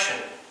compassion.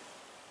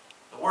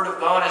 The Word of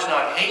God is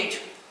not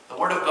hate. The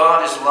Word of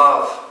God is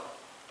love.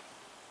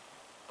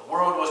 The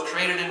world was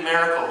created in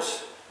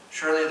miracles.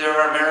 Surely there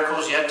are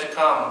miracles yet to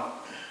come.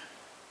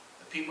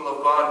 The people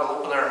of God will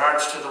open their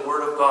hearts to the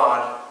Word of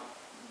God.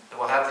 They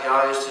will have the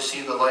eyes to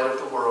see the light of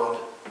the world.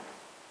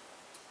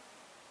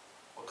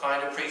 What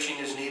kind of preaching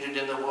is needed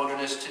in the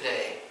wilderness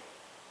today?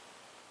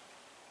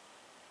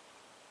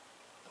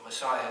 The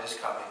Messiah is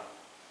coming.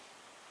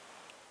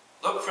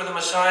 Look for the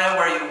Messiah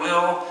where you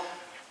will,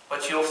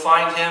 but you'll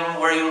find him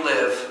where you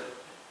live.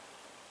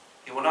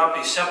 He will not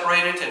be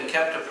separated and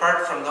kept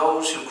apart from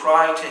those who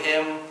cry to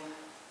him.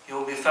 He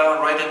will be found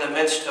right in the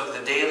midst of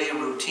the daily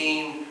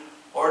routine,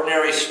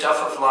 ordinary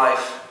stuff of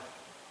life.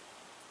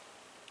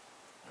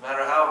 No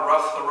matter how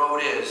rough the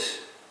road is.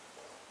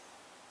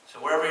 So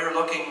wherever you're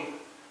looking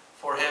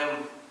for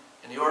him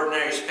in the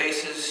ordinary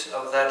spaces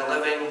of that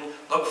living,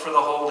 look for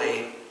the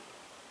holy,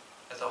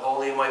 that the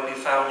holy might be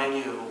found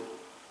in you.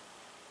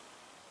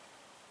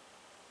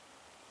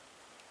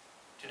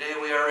 Today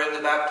we are in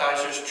the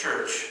baptizer's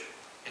church.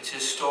 It's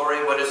his story,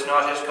 but it's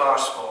not his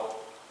gospel.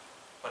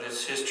 But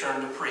it's his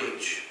turn to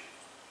preach.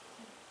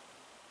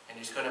 And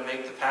he's going to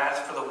make the path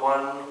for the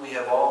one we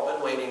have all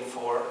been waiting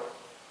for.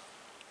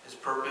 His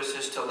purpose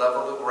is to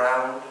level the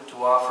ground, to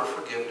offer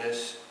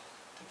forgiveness,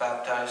 to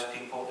baptize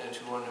people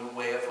into a new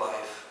way of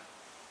life,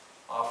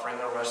 offering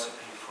a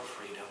recipe for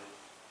freedom.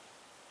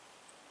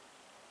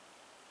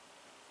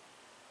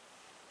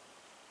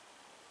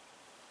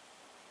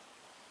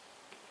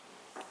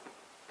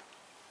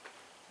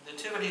 The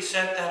nativity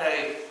set that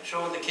I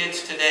showed the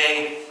kids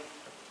today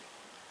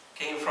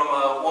came from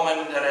a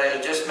woman that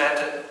I just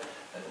met,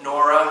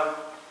 Nora,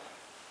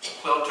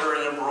 a quilter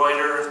and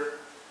embroiderer.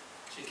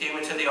 She came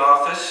into the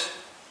office.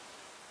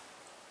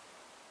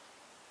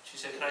 She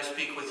said, "Can I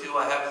speak with you?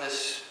 I have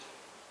this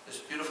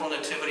beautiful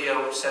nativity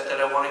set that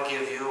I want to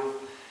give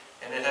you."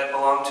 And it had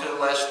belonged to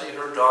Leslie,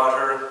 her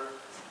daughter,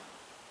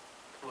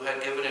 who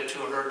had given it to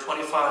her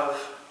 25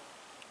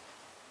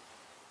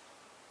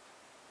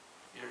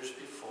 years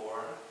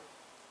before.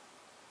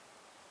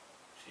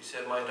 She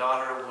said, "My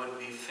daughter would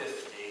be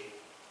 50.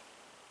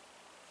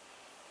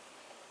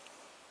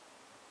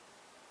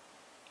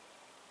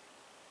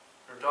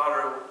 Her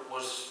daughter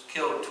was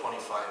killed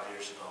 25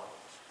 years ago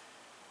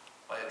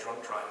by a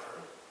drunk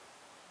driver.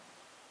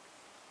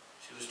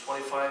 She was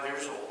 25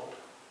 years old.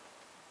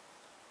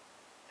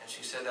 And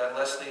she said that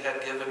Leslie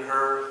had given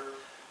her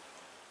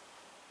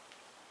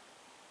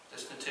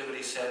this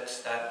nativity set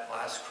that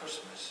last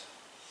Christmas.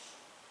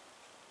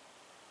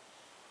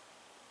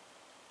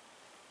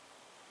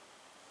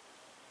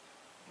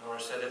 Nora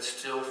said it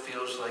still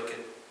feels like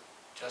it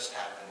just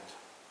happened.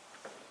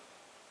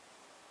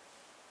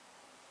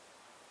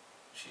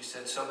 She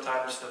said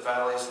sometimes the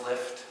valleys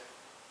lift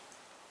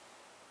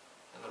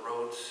and the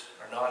roads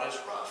are not as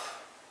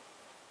rough.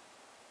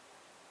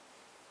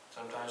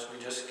 Sometimes we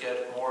just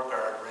get more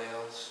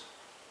guardrails.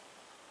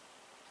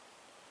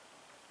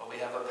 But we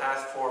have a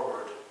path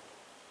forward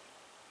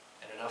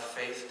and enough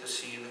faith to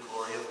see the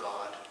glory of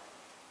God.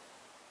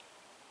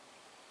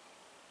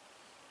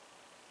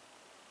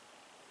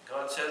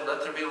 God said,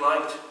 "Let there be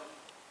light."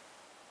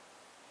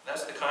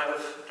 That's the kind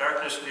of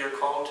darkness we are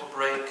called to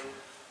break.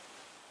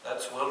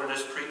 That's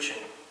wilderness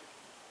preaching.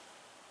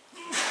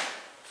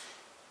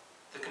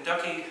 The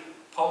Kentucky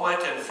poet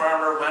and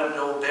farmer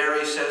Wendell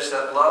Berry says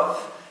that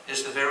love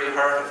is the very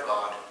heart of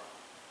God.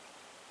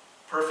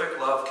 Perfect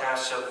love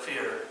casts out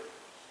fear.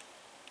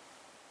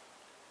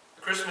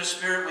 The Christmas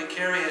spirit we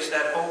carry is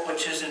that hope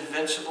which is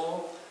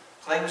invincible,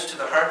 clings to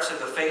the hearts of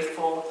the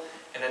faithful,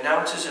 and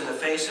announces in the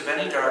face of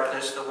any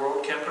darkness the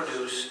world can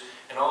produce,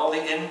 and all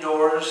the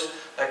indoors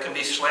that can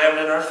be slammed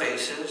in our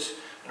faces,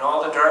 and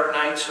all the dark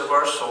nights of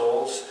our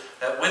souls,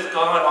 that with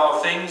God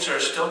all things are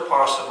still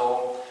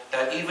possible,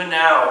 that even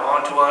now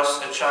unto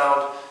us a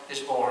child is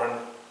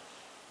born.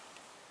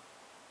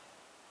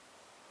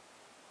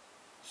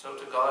 So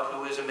to God,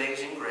 who is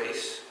amazing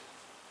grace,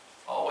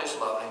 always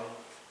loving,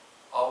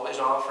 always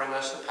offering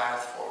us a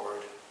path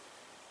forward,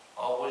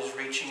 always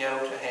reaching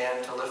out a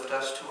hand to lift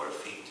us to our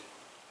feet,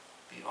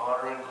 be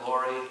honor and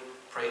glory,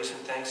 praise and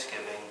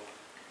thanksgiving,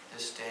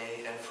 this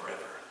day and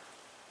forever.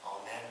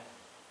 Amen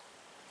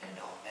and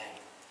amen.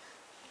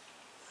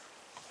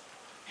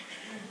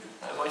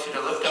 I invite you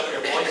to lift up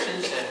your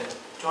voices and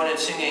join in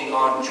singing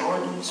On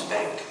Jordan's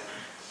Bank.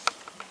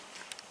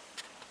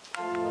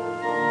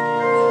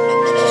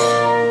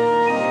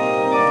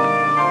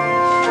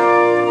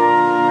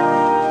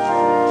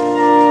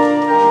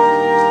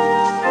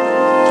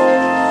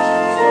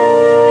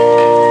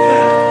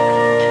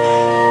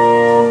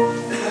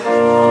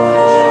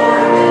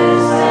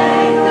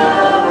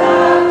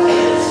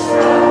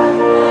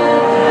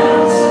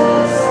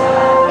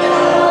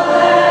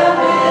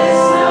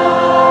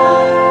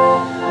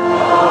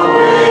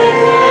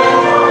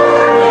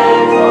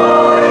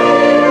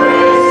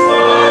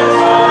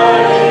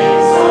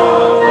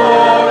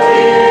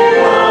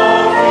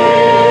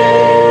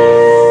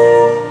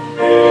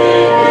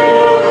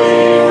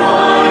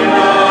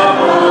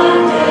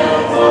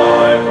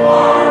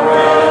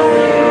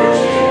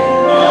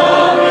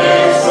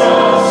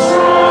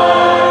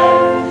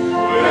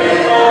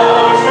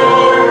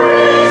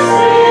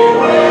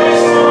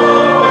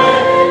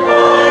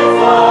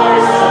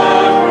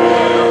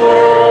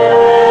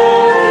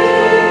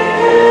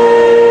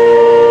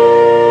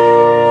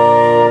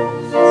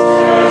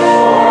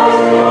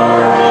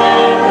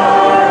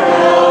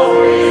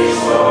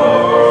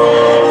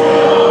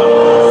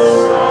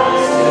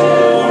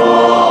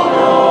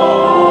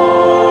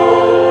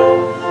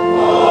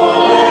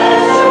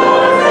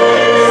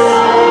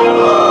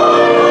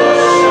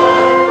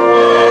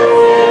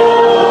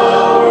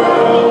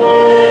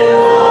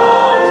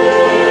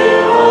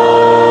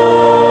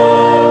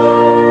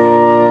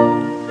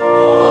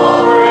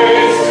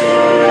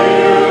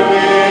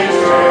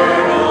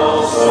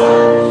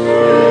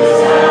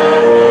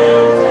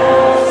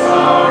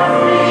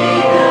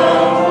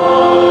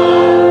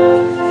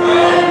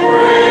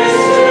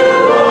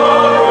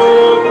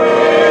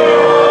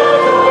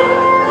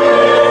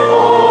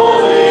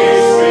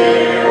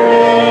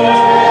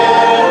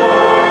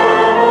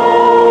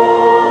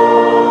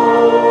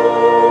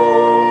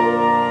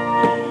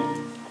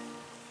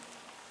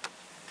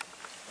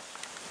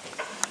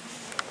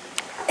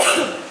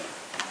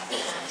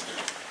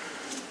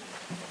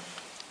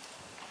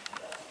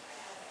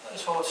 Let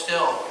us hold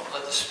still and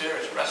let the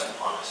Spirit rest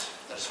upon us.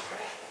 Let us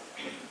pray.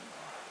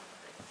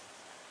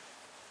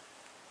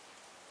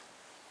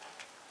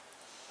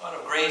 God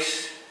of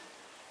grace,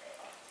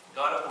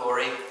 God of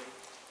glory,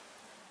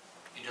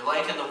 you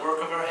delight in the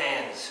work of our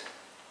hands.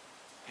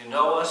 You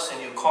know us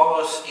and you call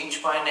us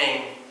each by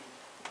name,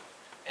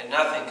 and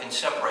nothing can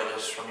separate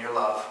us from your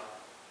love.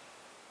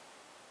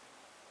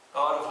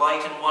 God of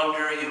light and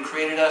wonder, you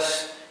created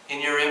us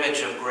in your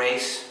image of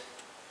grace.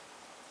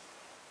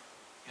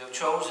 You have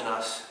chosen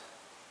us.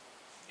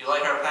 You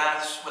light our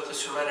paths with the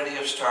serenity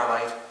of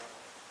starlight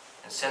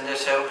and send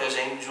us out as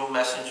angel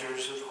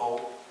messengers of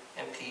hope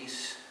and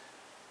peace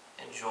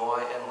and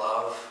joy and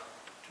love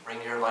to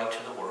bring your light to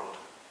the world.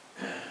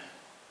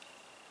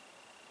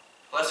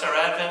 Bless our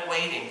Advent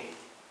waiting.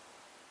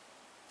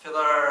 Fill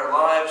our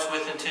lives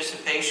with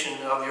anticipation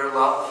of your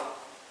love.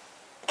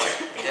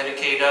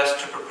 Dedicate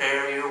us to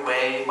prepare your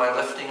way by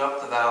lifting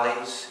up the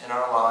valleys in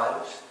our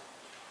lives,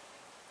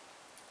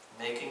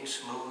 making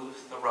smooth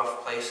the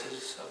rough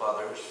places of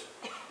others.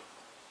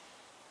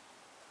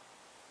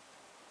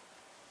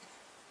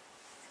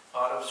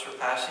 God of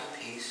surpassing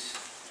peace,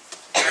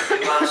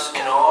 give us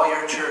in all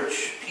your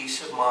church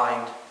peace of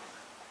mind,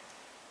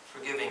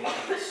 forgiving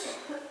peace,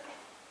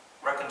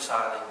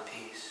 reconciling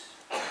peace,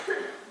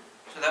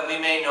 so that we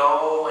may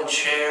know and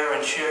share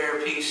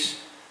your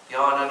peace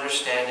beyond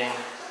understanding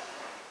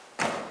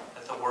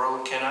that the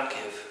world cannot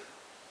give.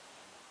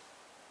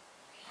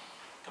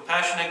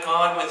 Compassionate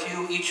God, with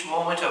you each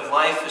moment of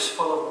life is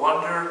full of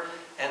wonder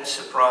and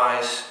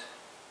surprise.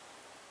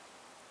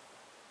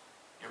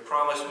 Your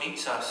promise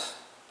meets us,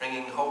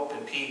 bringing hope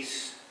and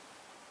peace.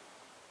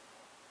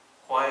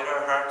 Quiet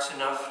our hearts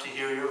enough to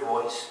hear your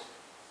voice.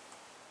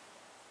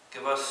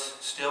 Give us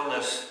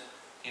stillness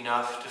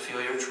enough to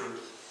feel your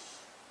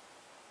truth.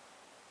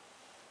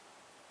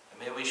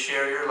 And may we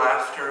share your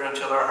laughter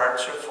until our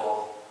hearts are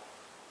full.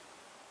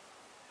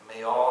 And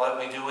may all that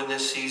we do in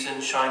this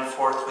season shine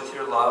forth with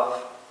your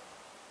love.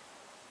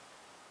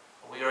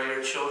 We are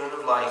your children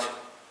of light.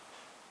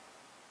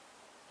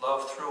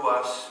 Love through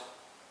us.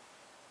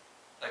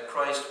 Let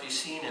Christ be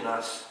seen in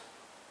us.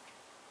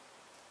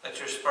 Let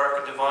your spark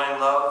of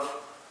divine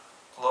love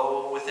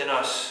glow within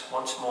us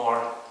once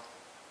more.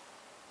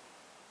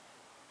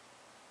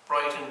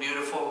 Bright and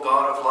beautiful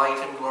God of light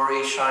and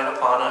glory, shine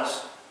upon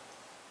us.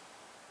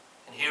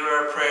 And hear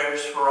our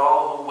prayers for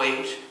all who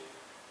wait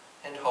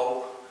and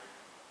hope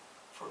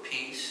for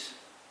peace,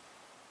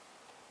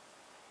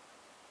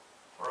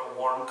 for a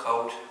warm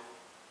coat,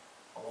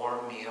 a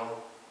warm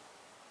meal,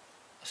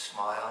 a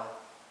smile,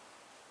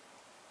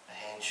 a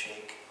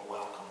handshake, a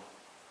welcome.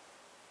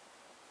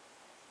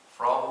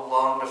 For all who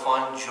long to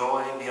find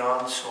joy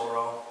beyond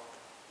sorrow,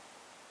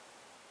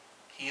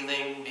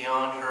 healing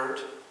beyond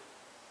hurt,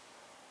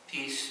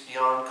 peace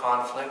beyond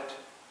conflict,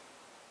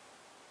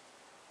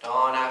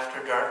 dawn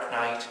after dark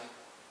night.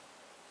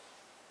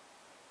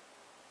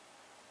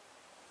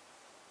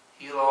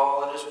 Heal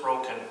all that is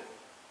broken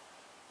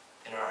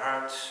in our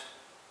hearts,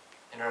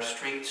 in our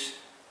streets,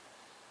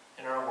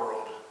 in our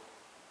world.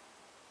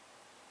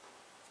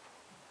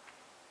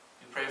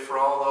 We pray for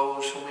all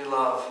those whom we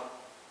love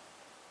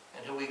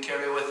and who we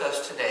carry with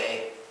us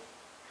today,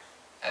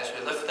 as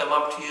we lift them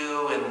up to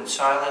you in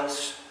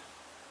silence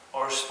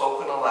or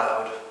spoken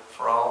aloud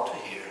for all to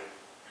hear.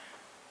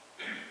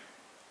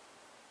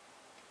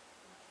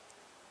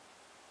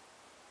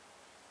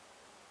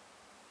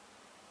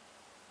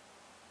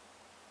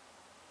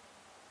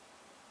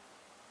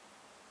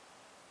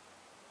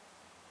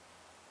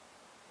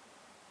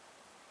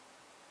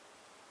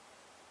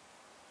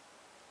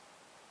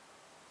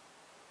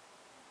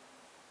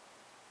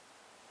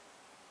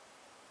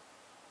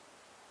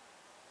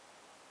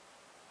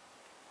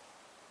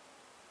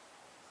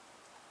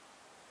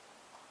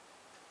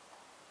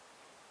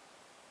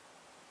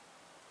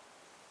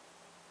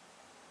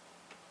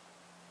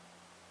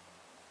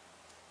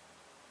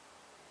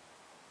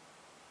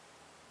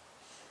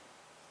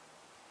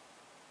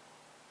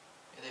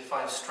 May they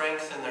find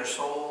strength in their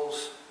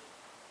souls.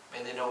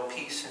 May they know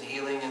peace and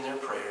healing in their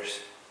prayers.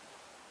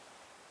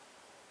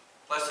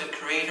 Blessed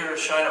Creator,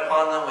 shine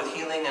upon them with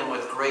healing and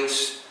with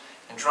grace,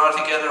 and draw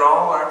together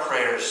all our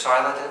prayers,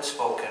 silent and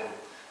spoken,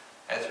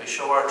 as we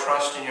show our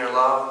trust in your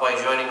love by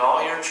joining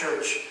all your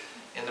church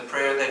in the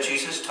prayer that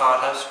Jesus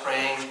taught us,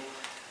 praying,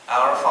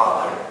 Our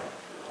Father,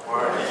 who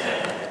art in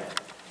heaven,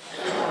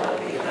 Hallowed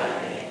be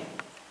thy name.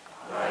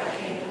 Thy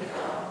kingdom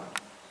come.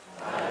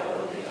 Thy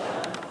will be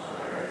done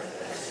on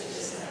earth as it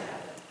is in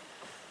heaven.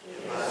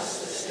 Give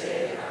us this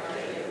day our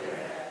daily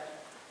bread,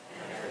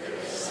 and forgive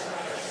us our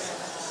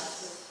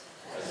trespasses,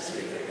 as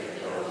we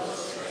forgive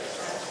those who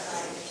trespass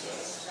against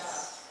us.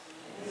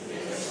 And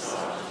lead us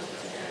not into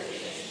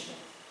temptation,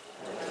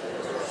 but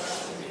deliver us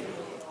from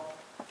evil.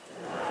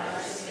 For thine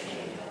is the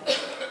kingdom,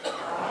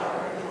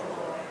 power, and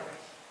glory,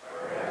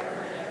 forever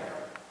and ever.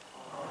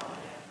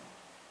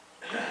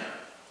 Amen.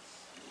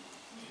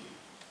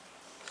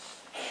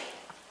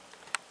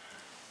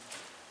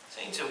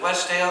 Saints of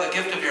Westdale, the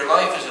gift of your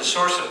life is a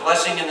source of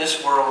blessing in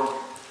this world.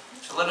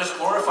 So let us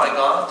glorify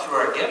God through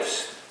our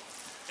gifts.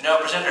 We now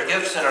present our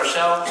gifts and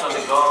ourselves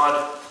unto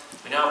God.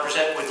 We now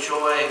present with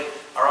joy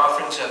our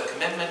offerings of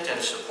commitment and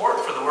support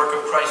for the work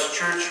of Christ's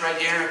Church right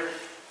here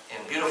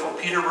in beautiful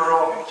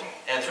Peterborough,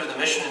 and through the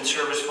Mission and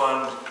Service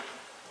Fund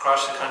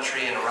across the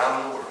country and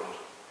around the world.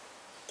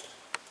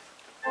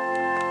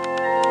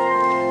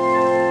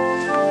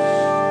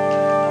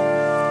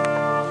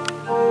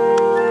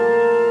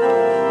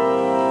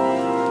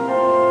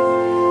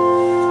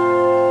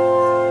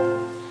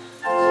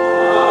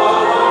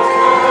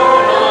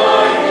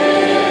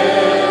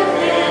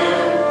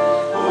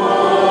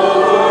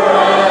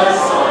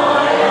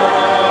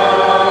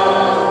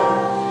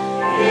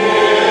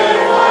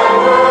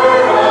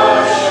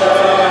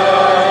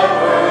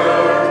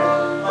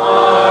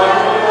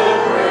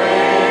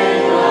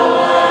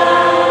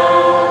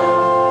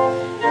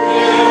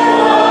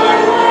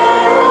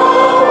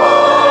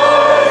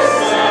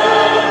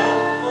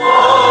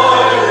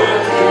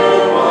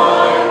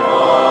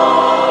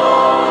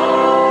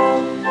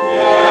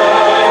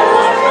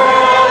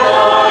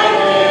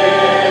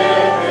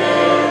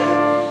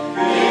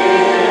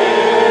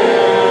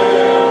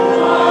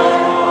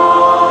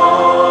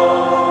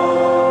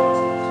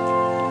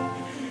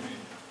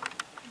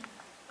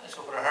 Let's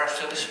open our hearts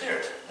to the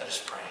Spirit. Let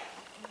us pray.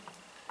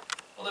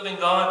 O living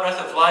God, breath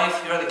of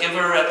life, you are the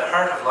giver at the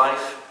heart of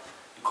life.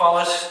 You call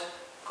us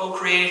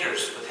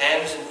co-creators with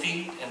hands and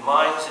feet and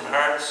minds and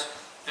hearts,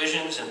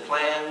 visions and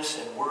plans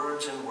and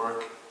words and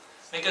work.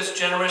 Make us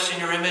generous in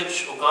your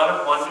image, O God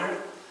of wonder,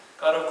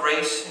 God of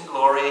grace and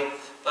glory.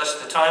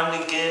 Bless the time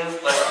we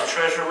give, bless the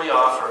treasure we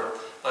offer,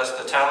 bless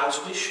the talents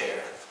we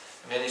share.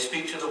 And may they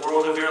speak to the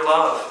world of your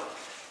love.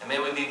 And may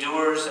we be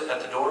doers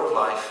at the door of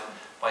life.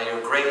 By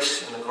your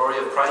grace and the glory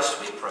of Christ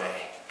we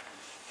pray.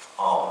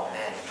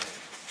 Amen.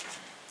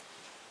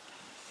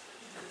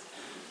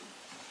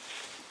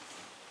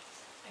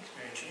 Thanks,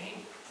 Mary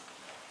Jane.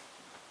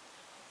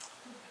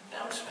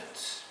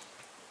 Announcements.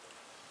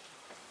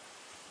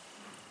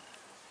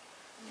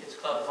 Kids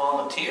Club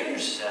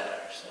volunteers.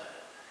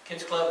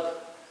 Kids Club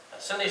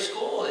Sunday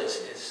School is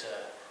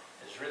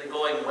really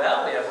going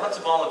well. We have lots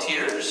of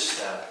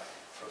volunteers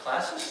for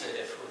classes.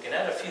 If we can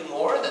add a few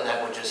more, then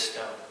that would just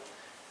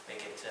make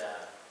it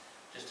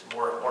just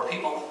more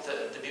people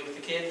to be with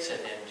the kids, and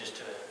just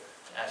to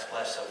ask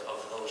less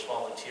of those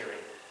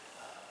volunteering.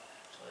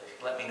 So if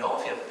you let me know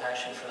if you have a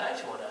passion for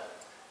that. You want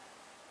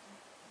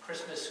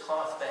Christmas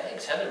cloth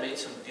bags. Heather has made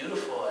some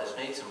beautiful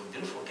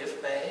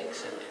gift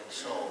bags, and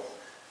so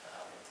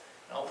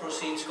all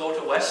proceeds go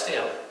to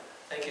Westdale.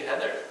 Thank you,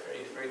 Heather.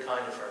 Very, very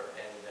kind of her.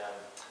 And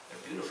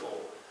they're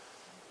beautiful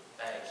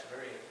bags.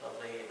 Very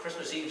lovely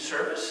Christmas Eve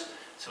service.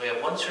 So we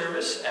have one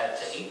service at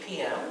 8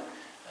 p.m.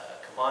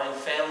 Combined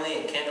family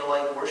and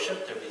candlelight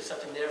worship. There'll be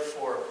something there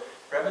for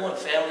for everyone,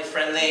 family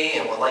friendly,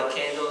 and we'll light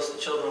candles.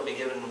 The children will be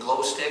given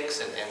glow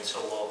sticks, and so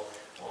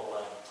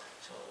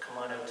so come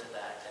on out to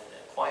that. And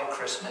quiet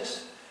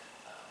Christmas.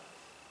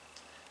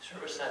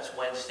 Service, that's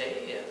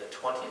Wednesday, the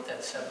 20th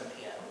at 7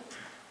 p.m.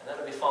 And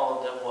that'll be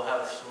followed, we'll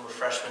have some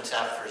refreshments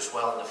after as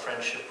well in the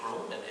friendship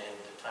room and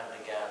time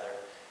to gather.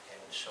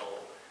 And so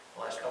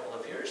the last couple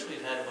of years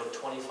we've had about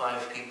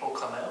 25 people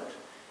come out.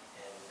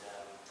 And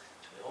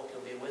so we hope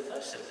you'll be with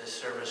us if this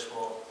service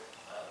will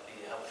be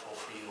helpful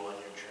for you on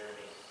your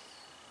journey.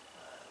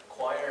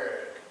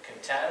 Choir,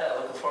 cantata,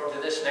 looking forward to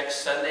this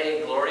next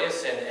Sunday.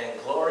 Glorious and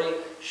glory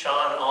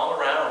shone all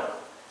around.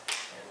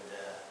 And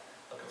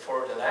looking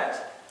forward to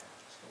that.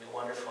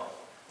 Wonderful.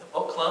 The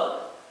book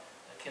club.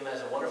 Kim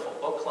has a wonderful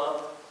book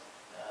club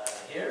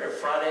here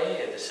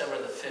Friday, December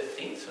the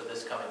 15th, so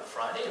this coming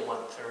Friday at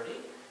 1:30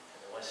 in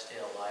the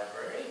Westdale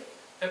Library.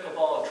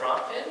 Pickleball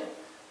drop-in.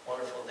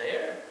 Wonderful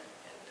there.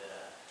 And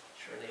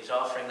Shirley's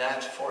offering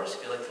that for us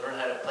if you'd like to learn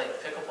how to play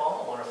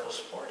pickleball. A wonderful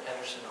sport.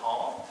 Henderson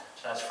Hall.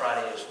 So that's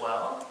Friday as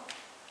well.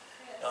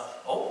 Chris,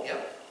 Oh,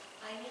 yep.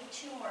 I need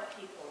 2 more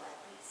people at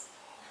least.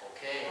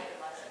 Okay.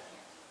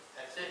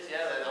 That's it,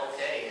 yeah,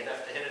 okay. You'd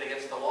have to hit it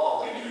against the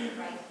wall.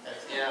 Right.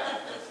 Okay.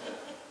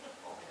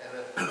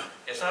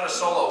 It's not a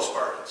solo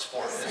sport, is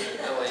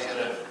it? No, you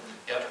gotta,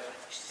 yep.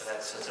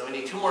 So we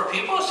need 2 more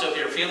people, so if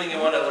you're feeling you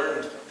want to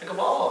learn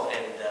pickleball,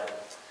 and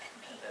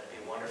that'd be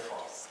wonderful.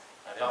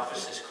 The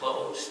office is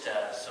closed,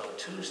 so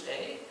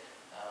Tuesday,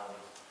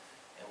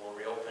 and we'll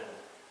reopen.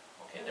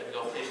 Okay, there we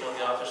go. Please note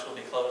the office will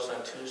be closed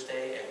on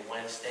Tuesday and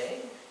Wednesday,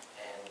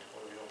 and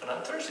we'll reopen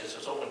on Thursday, so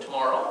it's open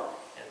tomorrow.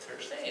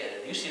 Thursday.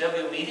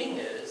 UCW meeting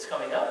is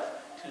coming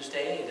up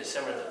Tuesday,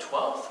 December the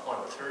 12th,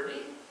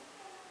 1:30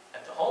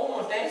 at the home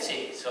of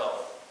Nancy.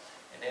 So,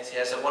 and Nancy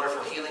has a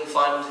wonderful healing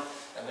fund,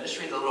 a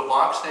ministry, the little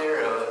box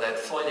there that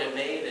Floyd had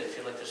made if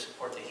you'd like to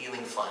support the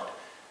healing fund.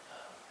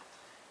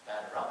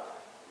 Batter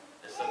up.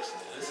 This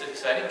is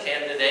exciting.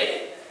 Canada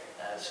Day.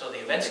 So the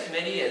events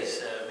committee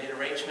has made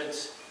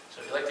arrangements.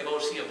 So if you'd like to go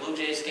see a Blue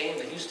Jays game,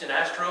 the Houston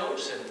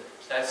Astros, and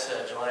that's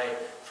July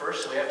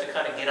 1st, so we have to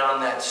kind of get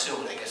on that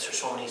soon. I guess there's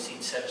so many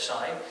seats set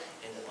aside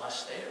in the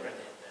bus there, and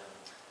then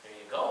there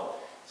you go.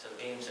 So the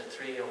game's at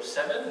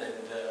 3:07,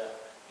 and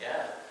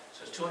yeah,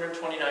 so it's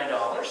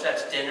 $229.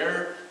 That's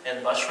dinner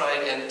and bus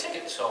ride and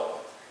ticket. So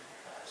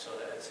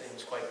that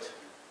seems quite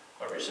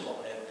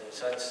reasonable, and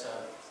so that's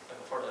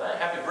looking forward to that.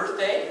 Happy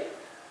birthday!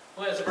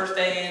 Who has a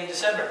birthday in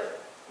December?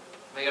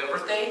 Anybody got a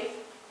birthday?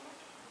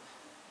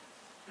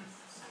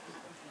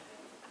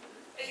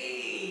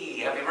 Hey,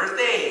 happy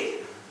birthday!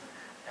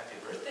 Happy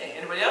birthday.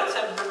 Anybody else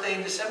have a birthday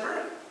in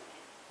December?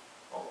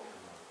 Oh,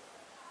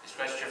 you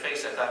scratched your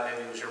face. I thought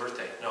maybe it was your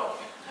birthday. No.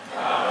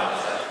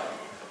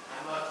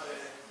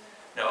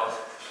 No.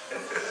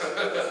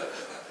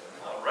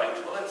 All right,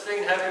 well, let's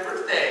sing happy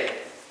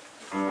birthday.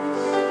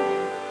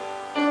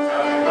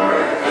 Happy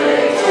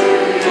birthday to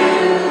you,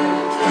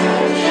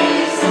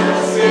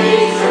 Jesus be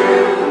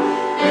true.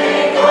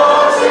 May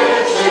God's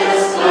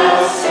richest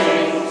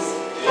blessings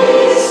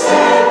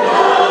descend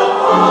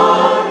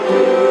upon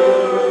you.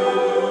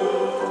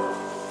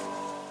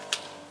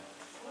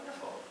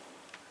 Wonderful.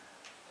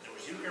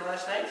 Was you here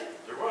last night?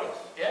 There was.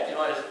 Yeah, you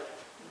want to...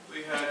 We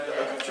had a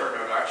good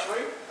turnout,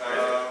 actually. I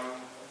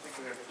think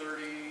we had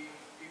 30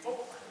 people.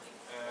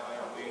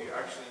 We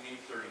actually need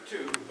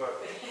 32, but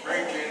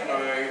Ray, Jane, and I,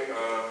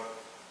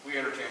 we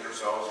entertained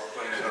ourselves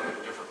playing another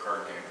different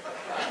card game.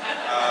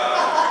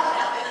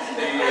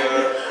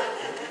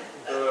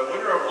 The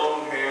winner of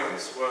Lone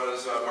Hands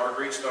was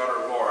Marguerite's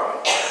daughter,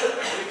 Laura. I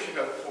believe she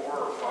got 4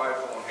 or 5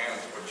 lone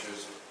hands, which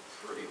is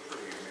pretty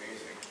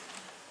amazing.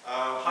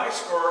 High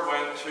score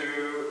went to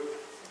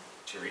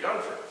Terry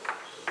Dunford.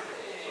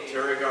 So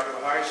Terry got the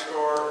high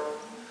score,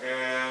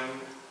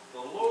 and the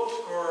low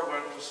score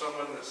went to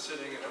someone that's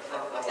sitting in the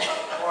front row of the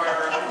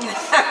choir.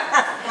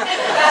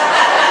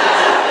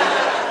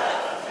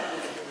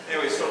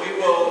 Anyway, so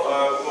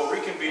we'll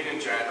reconvene in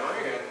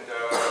January, and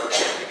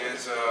it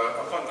is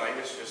a fun night.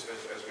 It's just,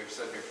 as we've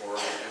said before,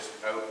 we're just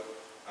out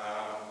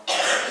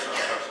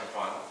have some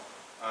fun.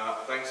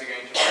 Thanks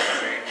again to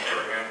Mary Jane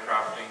for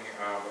handcrafting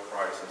the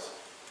prizes,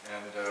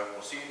 and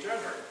we'll see you in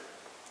January.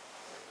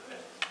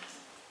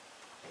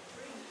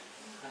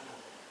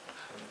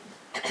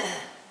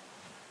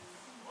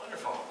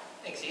 Wonderful.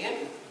 Thanks, Ian.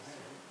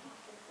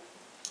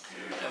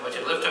 I want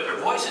you to lift up your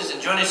voices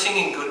and join us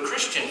singing Good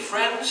Christian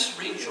Friends,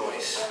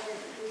 Rejoice.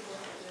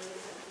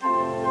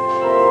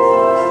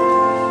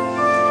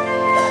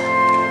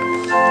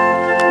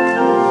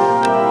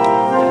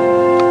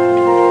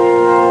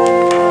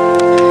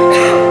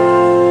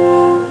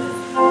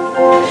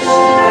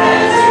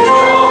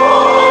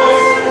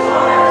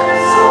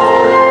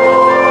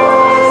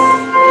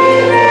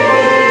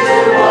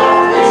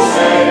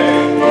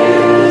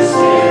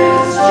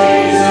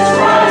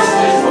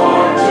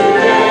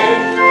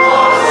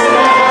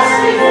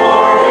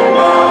 Before him,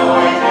 bow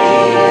my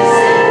knees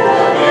in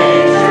the name.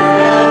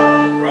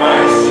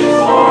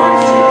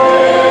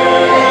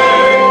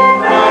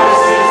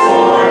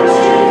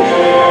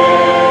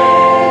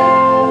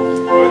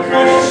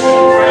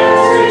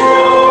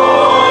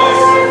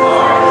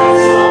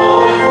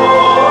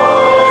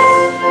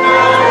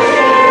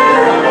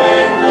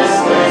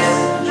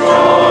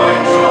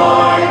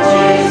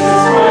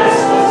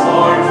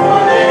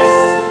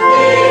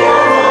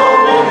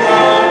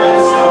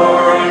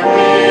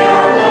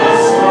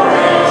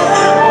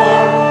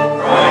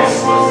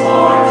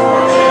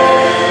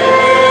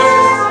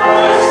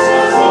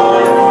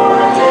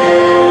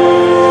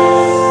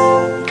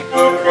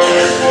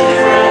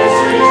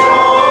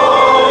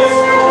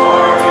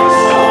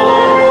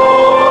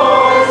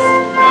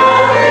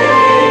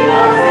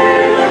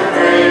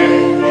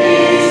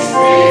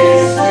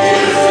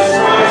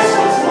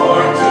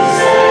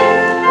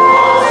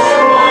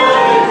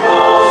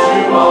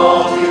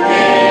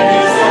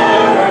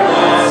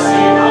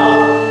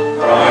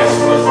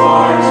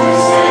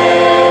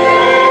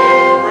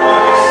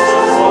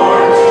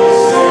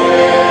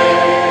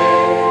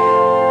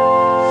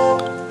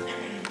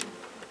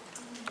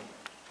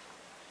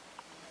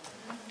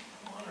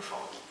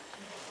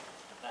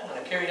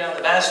 carry down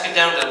the basket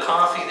down to the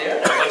coffee there.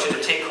 And I invite you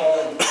to take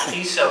home a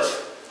piece of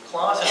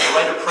cloth and to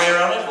write a prayer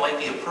on it. It might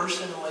be a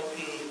person, it might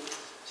be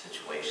a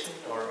situation,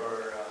 or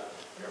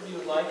whatever you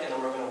would like. And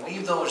then we're going to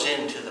weave those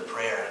into the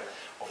prayer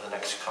over the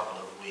next couple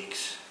of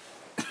weeks.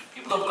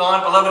 People of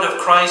God, beloved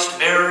of Christ,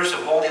 bearers of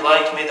holy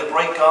light, may the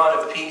bright God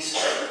of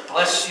peace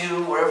bless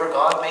you wherever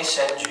God may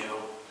send you.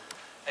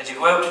 As you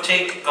go out to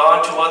take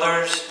God to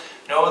others,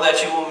 know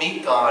that you will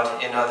meet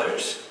God in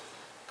others.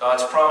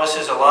 God's promise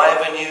is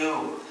alive in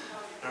you.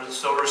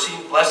 So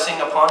receive blessing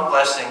upon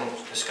blessing,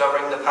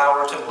 discovering the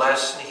power to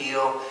bless and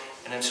heal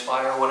and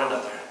inspire one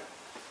another.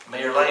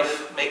 May your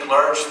life make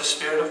large the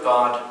Spirit of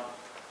God.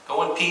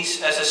 Go in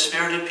peace as a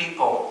spirited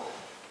people,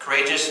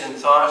 courageous in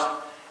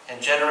thought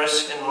and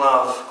generous in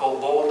love. Go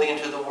boldly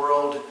into the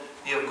world,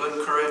 be of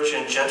good courage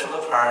and gentle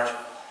of heart,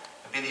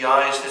 and be the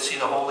eyes that see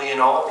the holy in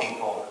all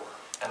people,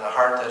 and the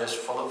heart that is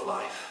full of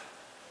life.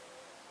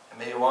 And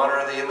may you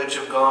honor the image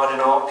of God in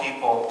all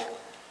people,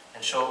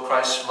 and show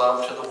Christ's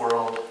love to the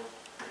world.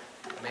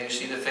 And may you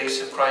see the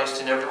face of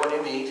Christ in everyone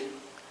you meet,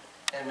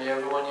 and may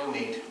everyone you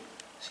meet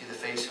see the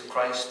face of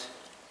Christ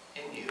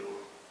in you.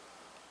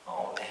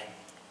 Amen.